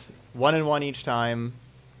went 1-1 each time.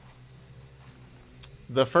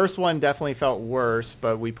 The first one definitely felt worse,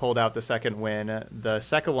 but we pulled out the second win. The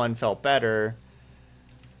second one felt better,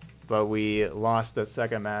 but we lost the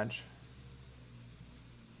second match.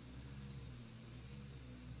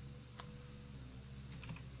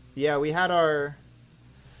 Yeah, we had our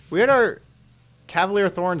Cavalier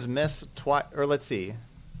Thorns miss twice, or let's see.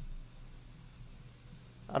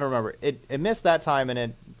 I don't remember. It missed that time,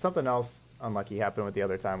 and something else unlucky happened with the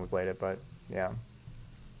other time we played it, but yeah.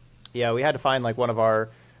 Yeah, we had to find like one of our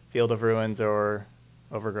Field of Ruins or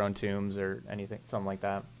Overgrown Tombs or anything, something like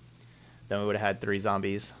that. Then we would have had 3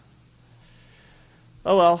 zombies.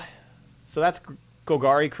 Oh well. So that's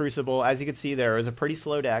Golgari Crucible. As you can see there, it was a pretty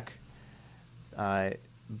slow deck.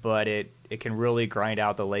 But it can really grind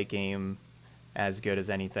out the late game as good as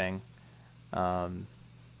anything. Yeah,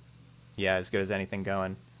 as good as anything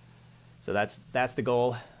going. So that's the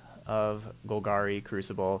goal of Golgari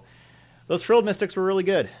Crucible. Those Frilled Mystics were really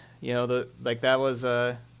good. You know, that was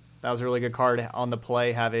a really good card on the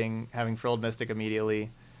play, having Frilled Mystic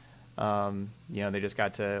immediately. You know, they just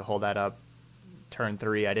got to hold that up turn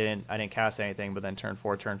 3. I didn't cast anything, but then turn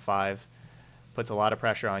 4, turn 5 puts a lot of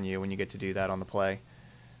pressure on you when you get to do that on the play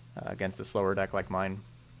against a slower deck like mine.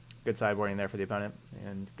 Good sideboarding there for the opponent,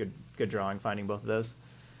 and good drawing, finding both of those.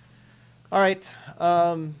 All right.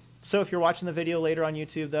 So if you're watching the video later on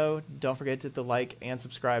YouTube, though, don't forget to hit the like and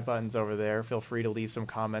subscribe buttons over there. Feel free to leave some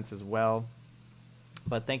comments as well.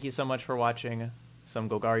 But thank you so much for watching some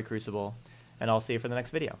Golgari Crucible, and I'll see you for the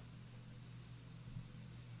next video.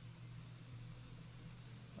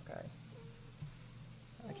 Okay.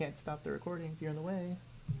 I can't stop the recording if you're in the way.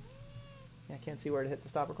 I can't see where to hit the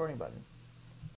stop recording button.